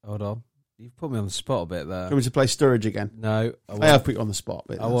on. You've put me on the spot a bit there. Do you want me to play Sturridge again? No, I have put you on the spot.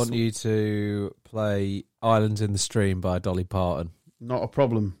 But I want you to play Islands in the Stream by Dolly Parton. Not a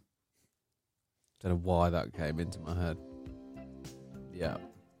problem. Don't know why that came into my head. Yeah.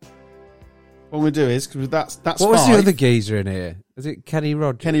 What I'm going to do is, because that's What was the five. other geezer in here? Is it Kenny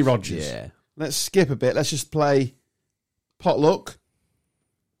Rogers? Kenny Rogers. Yeah. Let's skip a bit. Let's just play Potluck.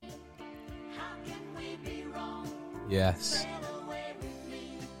 Yes.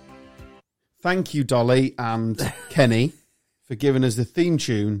 Thank you, Dolly and Kenny, for giving us the theme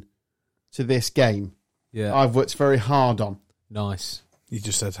tune to this game. Yeah. I've worked very hard on. Nice. You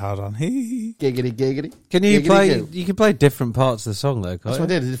just said hard on. Hee. Giggity, giggity. Can you Giggity play? goo. You can play different parts of the song though. Can't That's you?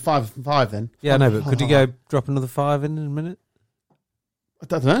 what I did. I did 5 and 5 then. Yeah, I know, but could you go drop another 5 in a minute? I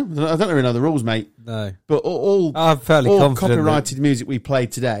don't know. I don't really know the rules, mate. No. But all I'm fairly all confident. copyrighted music we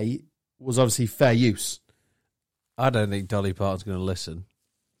played today was obviously fair use. I don't think Dolly Parton's going to listen.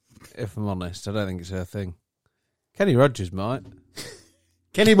 If I'm honest, I don't think it's her thing. Kenny Rogers might.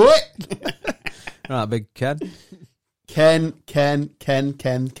 Kenny boy. Right, big Ken. Ken.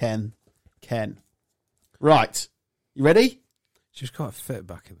 Right. You ready? She was quite fit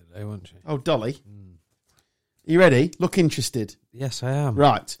back in the day, wasn't she? Oh, Dolly. You ready? Look interested. Yes, I am.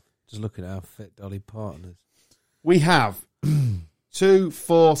 Right. Just looking at how fit Dolly Parton is. We have 2,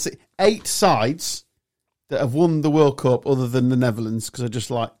 4, 6, 8 sides that have won the World Cup other than the Netherlands because I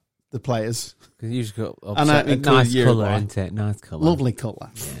just like the players. Because you've got And that a includes nice Uruguay. colour, isn't it? Nice colour. Lovely colour.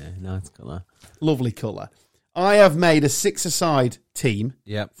 Yeah, nice colour. Lovely colour. I have made a 6-a-side team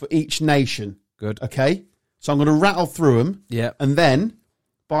Yep, for each nation. good. Okay? So I'm going to rattle through them. Yep, And then,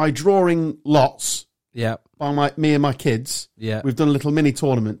 by drawing lots yep, by me and my kids, yep. we've done a little mini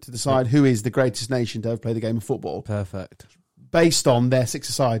tournament to decide who is the greatest nation to ever play the game of football Perfect. based on their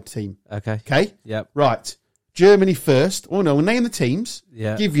 6-a-side team. Okay. Okay? Yep, Right. Germany first. Oh, no, we'll name the teams.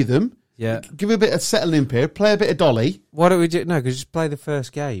 yeah, Give you them. yeah. Give a bit of settling in period. Play a bit of Dolly. Why don't we do... No, because just play the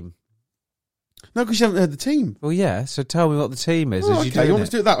first game. No, because you haven't heard the team. Well, yeah, so tell me what the team is Oh, as okay, you do you want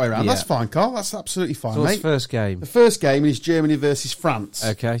to do it that way around? Yeah. That's fine, Carl. That's absolutely fine, So what's mate. the first game? The first game is Germany versus France.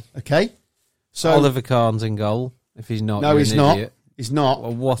 Okay. Okay? So, Oliver Kahn's in goal. If he's not, no, you're he's an not. idiot. He's not.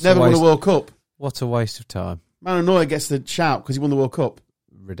 Well, what Never a won waste. a World Cup. What a waste of time. Manuel Neuer gets the shout because he won the World Cup.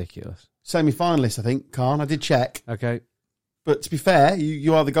 Ridiculous. Semi-finalist, I think, Khan. I did check. Okay. But to be fair,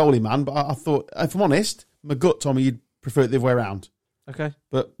 you are the goalie man. But I thought, if I'm honest, my gut told me you'd prefer it the other way around. Okay.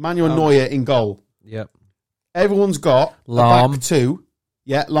 But Manuel Neuer in goal. Yep. Everyone's got Lahm. a back two.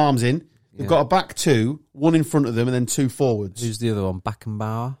 Yeah, Lahm's in. They've Yeah. got a back two, one in front of them, and then 2 forwards. Who's the other one?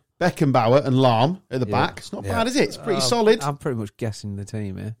 Beckenbauer? Beckenbauer and Lahm at the Yeah. back. It's not Yeah. bad, is it? It's pretty solid. I'm pretty much guessing the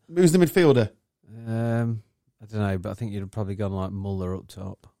team here. Who's the midfielder? I don't know, but I think you'd have probably gone like Muller up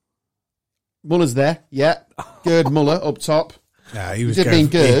top. Muller's there. Yeah. Gerd Muller up top. Nah, he was did going mean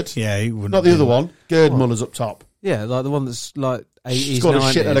for- Gerd. Yeah, he wouldn't. Not the have other been- one. Gerd What? Muller's up top. Yeah, like the one that's like 80s, Scored a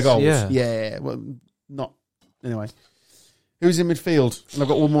 90s. shit load of goals. Yeah. Yeah. Well, not. Anyway. Who's in midfield? And I've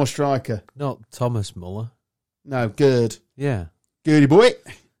got one more striker. Not Thomas Muller. No, Gerd. Yeah. Gerdy boy.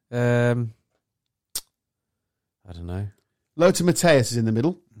 I don't know. Lothar Matthäus is in the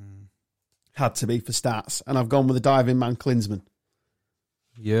middle. Mm. Had to be for stats. And I've gone with the diving man Klinsmann.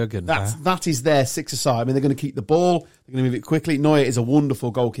 Jurgen. That is their 6-a-side. I mean, they're going to keep the ball. They're going to move it quickly. Neuer is a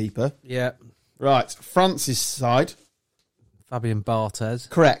wonderful goalkeeper. Yeah. Right. France's side. Fabian Barthez.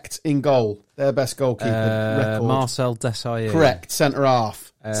 Correct. In goal. Their best goalkeeper. Record. Marcel Desailly. Correct. Centre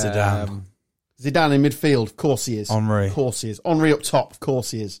half. Zidane. Zidane in midfield. Of course he is. Henry. Of course he is. Henry up top. Of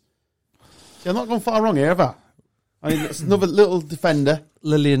course he is. See, I'm not gone far wrong here, have I? I mean, it's another little defender.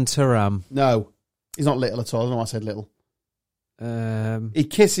 Lilian Thuram. No. He's not little at all. I don't know why I said little. Oh, He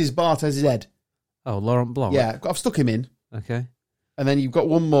kisses Bartez's head. Laurent Blanc. Yeah. I've stuck him in. Okay. And then you've got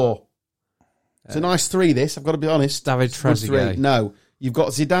one more. It's a nice 3, this. I've got to be honest. David It's a good 3. Trezeguet. No. You've got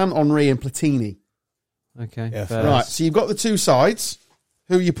Zidane, Henry and Platini. Okay. Yeah, first. Right. So you've got the 2 sides.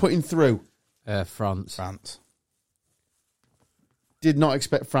 Who are you putting through? France. France. Did not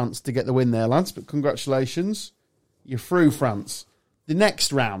expect France to get the win there, Lance, but congratulations. You're through France. The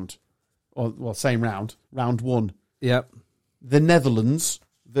next round, same round, round 1. Yep. The Netherlands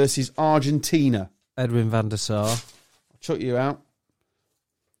versus Argentina. Edwin van der Sar. I'll chuck you out.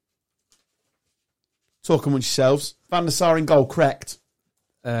 Talk amongst yourselves. Van der Sar in goal, correct.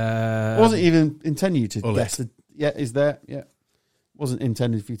 I wasn't even intending you to Ulrich. guess the... Yeah, is there? Yeah. Wasn't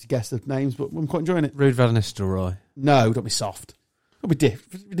intended for you to guess the names, but I'm quite enjoying it. Ruud van Nistelrooy. No, don't be soft. Don't be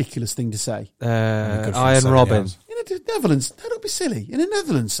ridiculous thing to say. Good for Ian 7 Robin. yards. In the Netherlands, no, don't be silly. In the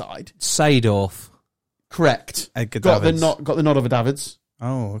Netherlands side, Seedorf. correct. Edgar Got the Davids. nod. Got the nod of a Davids.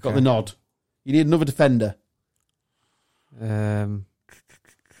 Oh, okay. Got the nod. You need another defender.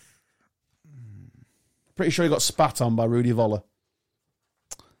 Pretty sure he got spat on by Rudy Voller.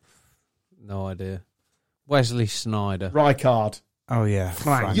 No idea. Wesley Sneijder. Rijkaard. Oh, yeah.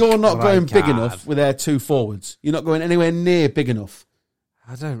 Frank. You're not going big Rijkaard. enough with their 2 forwards. You're not going anywhere near big enough.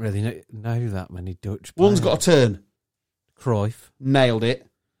 I don't really know that many Dutch players. One's got a turn, Cruyff. nailed it.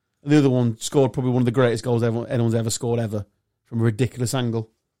 And the other one scored probably one of the greatest goals anyone's ever scored ever from a ridiculous angle.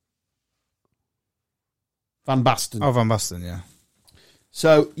 Van Basten. Oh, Van Basten, yeah.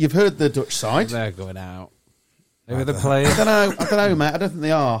 So you've heard the Dutch side. They're going out. Who are they playing? I don't know, mate. I don't think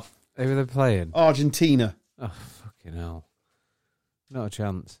they are. Who are they playing? Argentina. Oh, fucking hell. Not a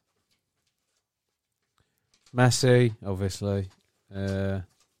chance. Messi, obviously. Don't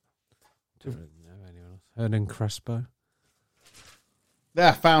really know anyone else. Hernan Crespo.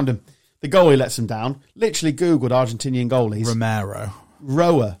 There, found him. The goalie lets him down. Literally Googled Argentinian goalies. Romero.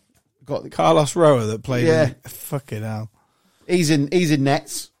 Rower. Got the Carlos Roa that played Yeah. in... Fucking hell. He's in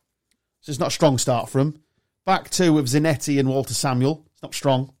nets. So it's not a strong start for him. Back two with Zanetti and Walter Samuel. It's not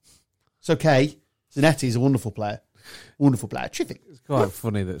strong. It's okay. Zanetti's a wonderful player. Wonderful player. Terrific. It's quite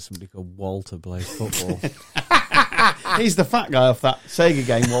funny that somebody called Walter plays football. He's the fat guy off that Sega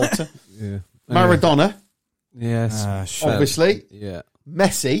game, Walter. Yeah. Maradona, Yes. Shit. obviously. Yeah.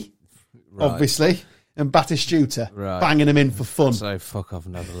 Messi, Right. obviously. And Batistuta, Right. banging him in for fun. So fuck off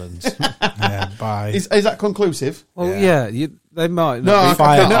Netherlands. Yeah, bye. Is that conclusive? Well, Yeah. they might No, not be,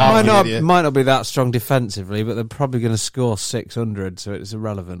 I they can't argue with you. might not be that strong defensively, but they're probably going to score 600, so it's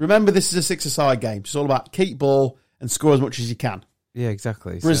irrelevant. Remember, this is a six-a-side game. It's all about keep ball and score as much as you can. Yeah,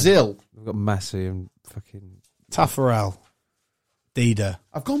 exactly. So Brazil. we've got Messi and fucking... Taffarel. Dida.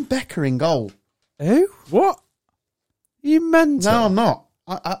 I've gone Becker in goal. Who? What? You mental? No, I'm not.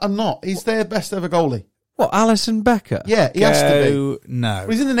 I'm not. He's their best ever goalie. What, Alisson Becker? Yeah, he has to be. Go- No. Well,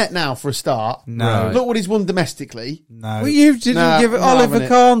 he's in the net now for a start. No. Right. Look what he's won domestically. No. Well, you didn't No, give it. not Oliver having it.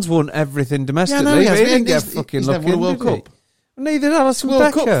 Kahn's won everything domestically. Yeah, no, he has. but he didn't He's- get fucking he's lucky, never won a World did he? Cup. Neither did Alisson World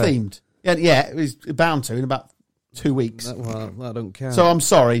Becker. Cup themed. Yeah, he's bound to in about 2 weeks. That don't count. So I'm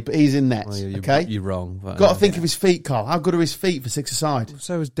sorry, but he's in net. Well, Okay, you're wrong. But got to think of his feet, Carl. How good are his feet for six-a-side?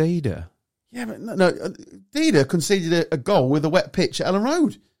 So was Dida. Yeah, but no. Dida conceded a goal with a wet pitch at Ellen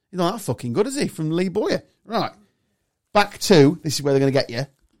Road. He's not that fucking good, is he? From Lee Boyer. Right. Back two. This is where they're going to get you.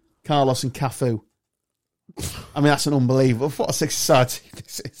 Carlos and Cafu. I mean, that's an unbelievable. What a six-a-side team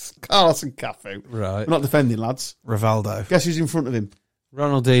this is. Carlos and Cafu. Right. We're not defending, lads. Rivaldo. Guess who's in front of him?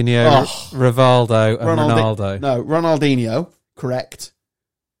 Ronaldinho, Oh. Rivaldo, and Ronaldo. No, Ronaldinho. Correct.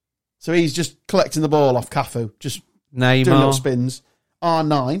 So he's just collecting the ball off Cafu. Just doing little Neymar. spins.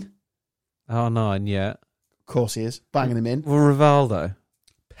 R9. R9, yeah. Of course he is. Banging him in. Well, Rivaldo.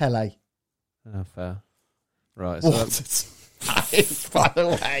 Pele. Oh, fair. Right. So What? By the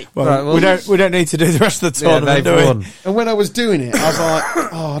way. Well, Right, well- we don't need to do the rest of the yeah, tournament, they've do we? won. And when I was doing it, I was like,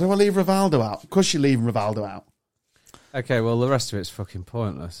 oh, do I leave Rivaldo out? Of course you're leaving Rivaldo out. Okay, well, the rest of it's fucking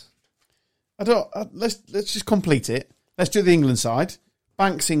pointless. I don't. Let's just complete it. Let's do the England side.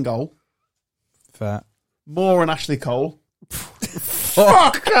 Banks in goal. Fair. Moore and Ashley Cole.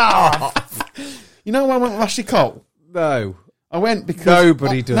 Fuck off! You know why I went with Ashley Cole? No. I went because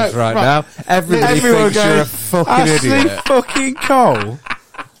Nobody does no, right now. Everybody Everyone thinks you're a goes, fucking Ashley idiot. fucking Cole.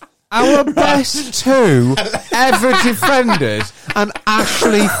 Our best two ever defenders and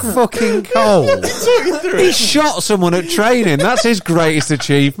Ashley fucking Cole. He shot someone at training. That's his greatest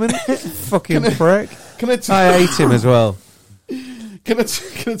achievement. Fucking prick. Can I, I hate him as well. can I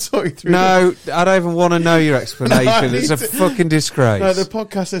talk you through? No, I don't even want to know your explanation. No, I It's a need to- fucking disgrace. No, the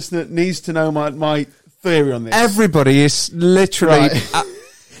podcast listener needs to know my theory on this. Everybody is literally. Right.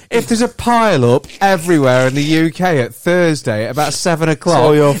 If there's a pile up everywhere in the UK at Thursday at about 7 o'clock,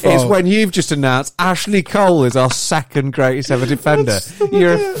 all your fault. it's when you've just announced Ashley Cole is our second greatest ever defender.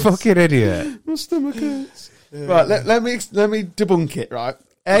 You're a fucking idiot. My stomach hurts. Right, let me debunk it. Right,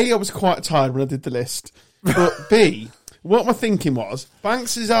 A, I was quite tired when I did the list, but B, what my thinking was,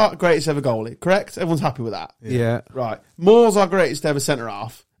 Banks is our greatest ever goalie, correct? Everyone's happy with that. Yeah. Right, Moore's our greatest ever centre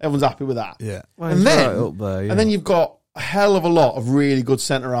half. Everyone's happy with that. Yeah. Well, And he's then- right up there, yeah. And then you've got a hell of a lot of really good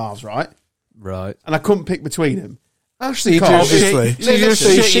centre halves, right? Right. And I couldn't pick between them. Ashley You Cole, just shit, obviously. you just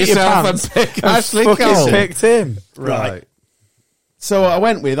Listen, shit shit your yourself pants and pick Ashley Fucking Cole. picked him. right. So I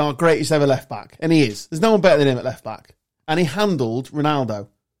went with our greatest ever left back, and he is. There's no one better than him at left back, and he handled Ronaldo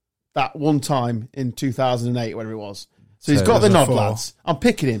that one time in 2008, whatever it was. So he's So got the nod, 2004. lads. I'm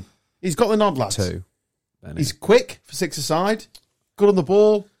picking him. He's got the nod, lads. Two. Benny. He's quick for six-a-side, good on the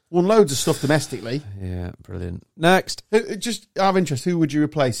ball, won loads of stuff domestically. Yeah, brilliant. Next. Just out of interest, who would you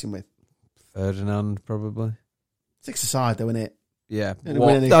replace him with? Ferdinand, probably. Six-a-side, though, innit? Yeah. Didn't What?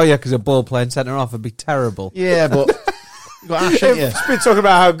 win any- Oh, yeah, because a ball playing centre off would be terrible. Yeah, but you got Ash, ain't you? It's been talking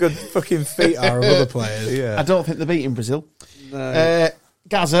about how good fucking feet are of other players. I don't think they're beating Brazil. No.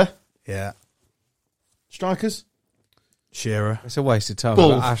 Gaza, Yeah. strikers. Shearer. It's a waste of time.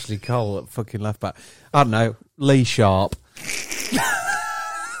 Bull. About Ashley Cole at fucking left back. I don't know. Lee Sharp.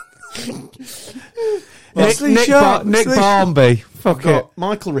 Nick Barmby. Fuck I've it. got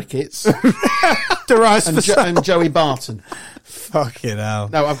Michael Ricketts Derice for and Joey Barton. Fucking hell.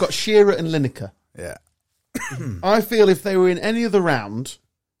 No, I've got Shearer and Lineker. Yeah. I feel if they were in any other round,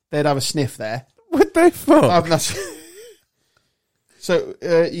 they'd have a sniff there. Would they fuck? So,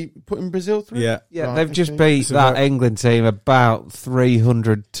 you put in Brazil through? Yeah. Yeah, Right, they've just okay. beat that England team about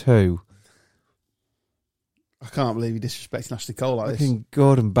 302. I can't believe you disrespecting Ashley Cole like this. Fucking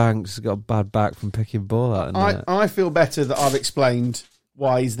Gordon Banks has got a bad back from picking ball out. I feel better that I've explained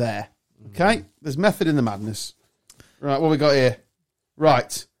why he's there. Okay? There's method in the madness. Right, what we got here?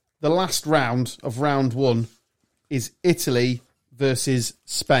 Right. The last round of round 1 is Italy versus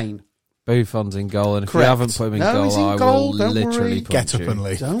Spain. Buffon's in goal, and if Correct. you haven't put him in No, goal, he's in I goal, will don't literally worry. punch Get up you. and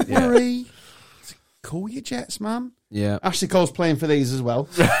leave. Don't Yeah. worry. Call your Jets, man. Yeah. Ashley Cole's playing for these as well.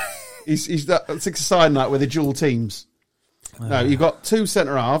 he's that 6-a-side night with the dual teams. No, you've got 2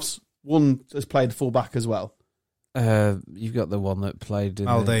 centre-halves. One has played full-back as well. You've got the one that played in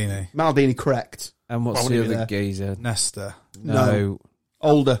Maldini. Maldini, correct. and what's Probably the other there. geezer? Nesta. No.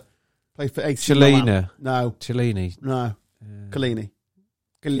 Older. Played for 18. Cellina. No. Cellini. No. Chiellini.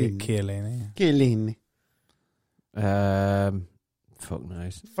 Chiellini. Chiellini. Fuck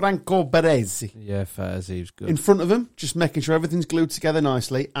knows. Franco Baresi. Yeah, Fairs, he was good. In front of him, just making sure everything's glued together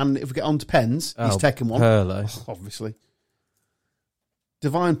nicely. And if we get on to pens, he's taking one. Perlo. Obviously.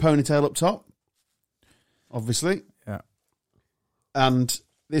 Divine ponytail up top. Obviously. Yeah. And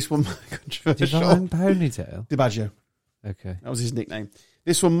this one might be controversial. Divine Ponytail. DiBaggio. Okay. That was his nickname.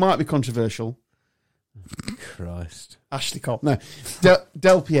 This one might be controversial. Christ. Ashley Cole. No.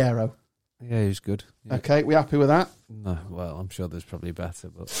 Del Piero. Yeah, he was good. Yeah. Okay, we happy with that? No, well, I'm sure there's probably better,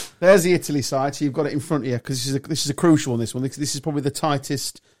 but There's the Italy side, so you've got it in front of you because this is a crucial one. This one, this is probably the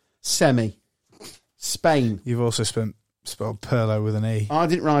tightest semi. Spain. You've also spelled Perlo with an E. I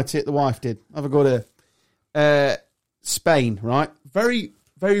didn't write it. The wife did. Have a go at Spain. Right, very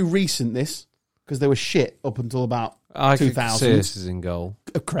very recent. This because they were shit up until about I could 2000. see this is in goal.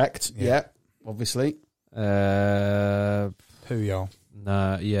 Correct. Yeah, obviously. Puyol.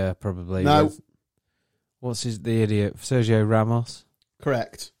 No, yeah, probably. No. What's the idiot? Sergio Ramos.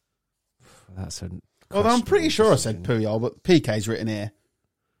 Correct. That's a. Well, I'm pretty sure I said questionable Puyol, but PK's written here.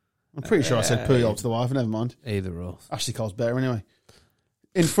 I'm pretty sure I said Puyol to the wife. Never mind. decision. Either or. Ashley Cole's better anyway.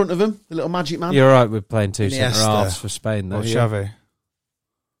 In front of him, the little magic man. You're right with playing 2 Iniesta. centre halves for Spain, though. Or Yeah. Xavi.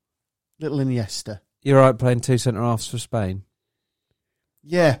 Little Iniesta. You're right playing 2 centre halves for Spain.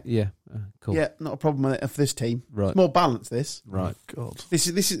 Yeah. Yeah, cool. Yeah, not a problem with it for this team. Right, It's more balanced. This right.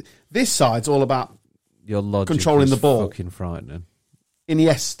 this side's all about Your logic Controlling is the ball. Fucking frightening.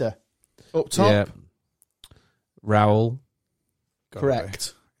 Iniesta up top. Yeah. Raul. Gotta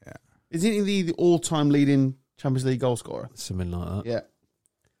Correct. Yeah. Isn't he the all-time leading Champions League goal scorer? Something like that. Yeah.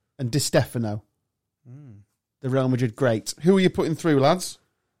 And Di Stefano, be. the Real Madrid great. Who are you putting through, lads?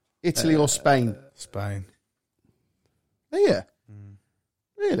 Italy or Spain? Spain. Oh, yeah.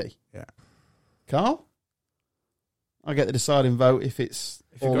 Really? Yeah. Carl? I get the deciding vote if it's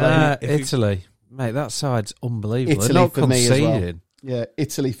If you all got- in. if you- Italy. Mate, that side's unbelievable. Italy They're not for me as well. conceding. Yeah,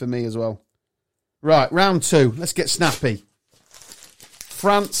 Italy for me as well. Right, round 2. Let's get snappy.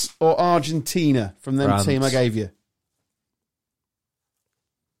 France or Argentina from them France. team I gave you?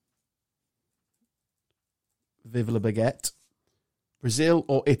 Vive la baguette. Brazil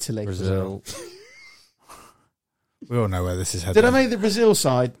or Italy? Brazil. We all know where this is heading. Did I make the Brazil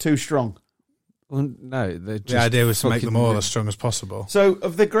side too strong? Well, no, they're just The idea was to make them all fucking- as strong as possible. So,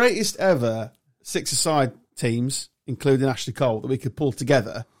 of the greatest ever 6-a-side teams, including Ashley Cole, that we could pull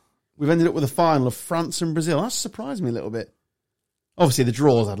together, we've ended up with a final of France and Brazil. That surprised me a little bit. Obviously, the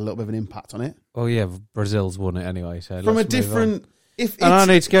draws had a little bit of an impact on it. Oh yeah, Brazil's won it anyway. So From a let's move on. different... If And I it's,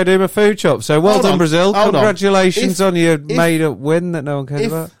 need to go do my food chop. So well Hold done, on, Brazil. hold on. Congratulations If- on your if- made-up win that no one cares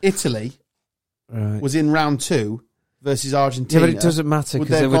about. if Italy Right. was in round 2 versus Yeah, Argentina... but it doesn't matter would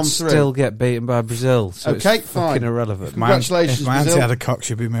because they they have would gone through? still get beaten by Brazil. So Okay, it's fucking fine. irrelevant. Congratulations, If my auntie Brazil. had a cock,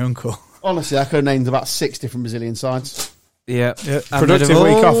 she'd be my uncle. Honestly, I could have named about 6 different Brazilian sides. Yeah. Yeah, And productive they've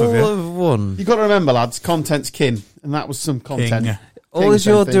week off of all you. have won. You've got to remember, lads, content's kin. And that was some content. King. All King, as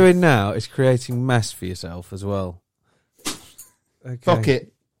same you're thing. doing now is creating mess for yourself as well. Okay. Fuck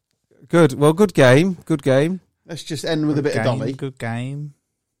it. Good. Well, good game. Good game. Let's just end with a bit of Dolly. Good game.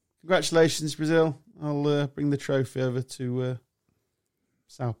 Congratulations, Brazil. I'll bring the trophy over to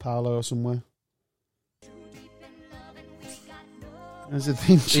Sao Paulo or somewhere. There's a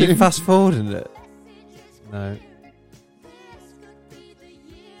theme Are you tune. fast forwarding it? No.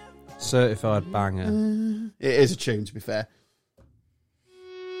 Certified banger. It is a tune, to be fair.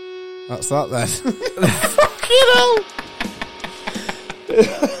 That's that then.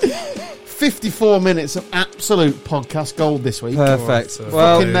 54 minutes of absolute podcast gold this week. Perfect. What a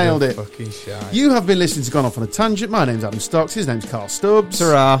Well, fucking nailed it. Fucking shite. You have been listening to Gone Off on a Tangent. My name's Adam Stocks. His name's Carl Stubbs.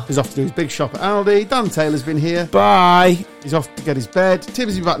 ta-ra. He's off to do his big shop at Aldi. Dan Taylor's been here. Bye. He's off to get his bed.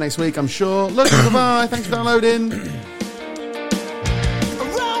 Tibbs will be back next week, I'm sure. Love you. Bye-bye. Thanks for downloading.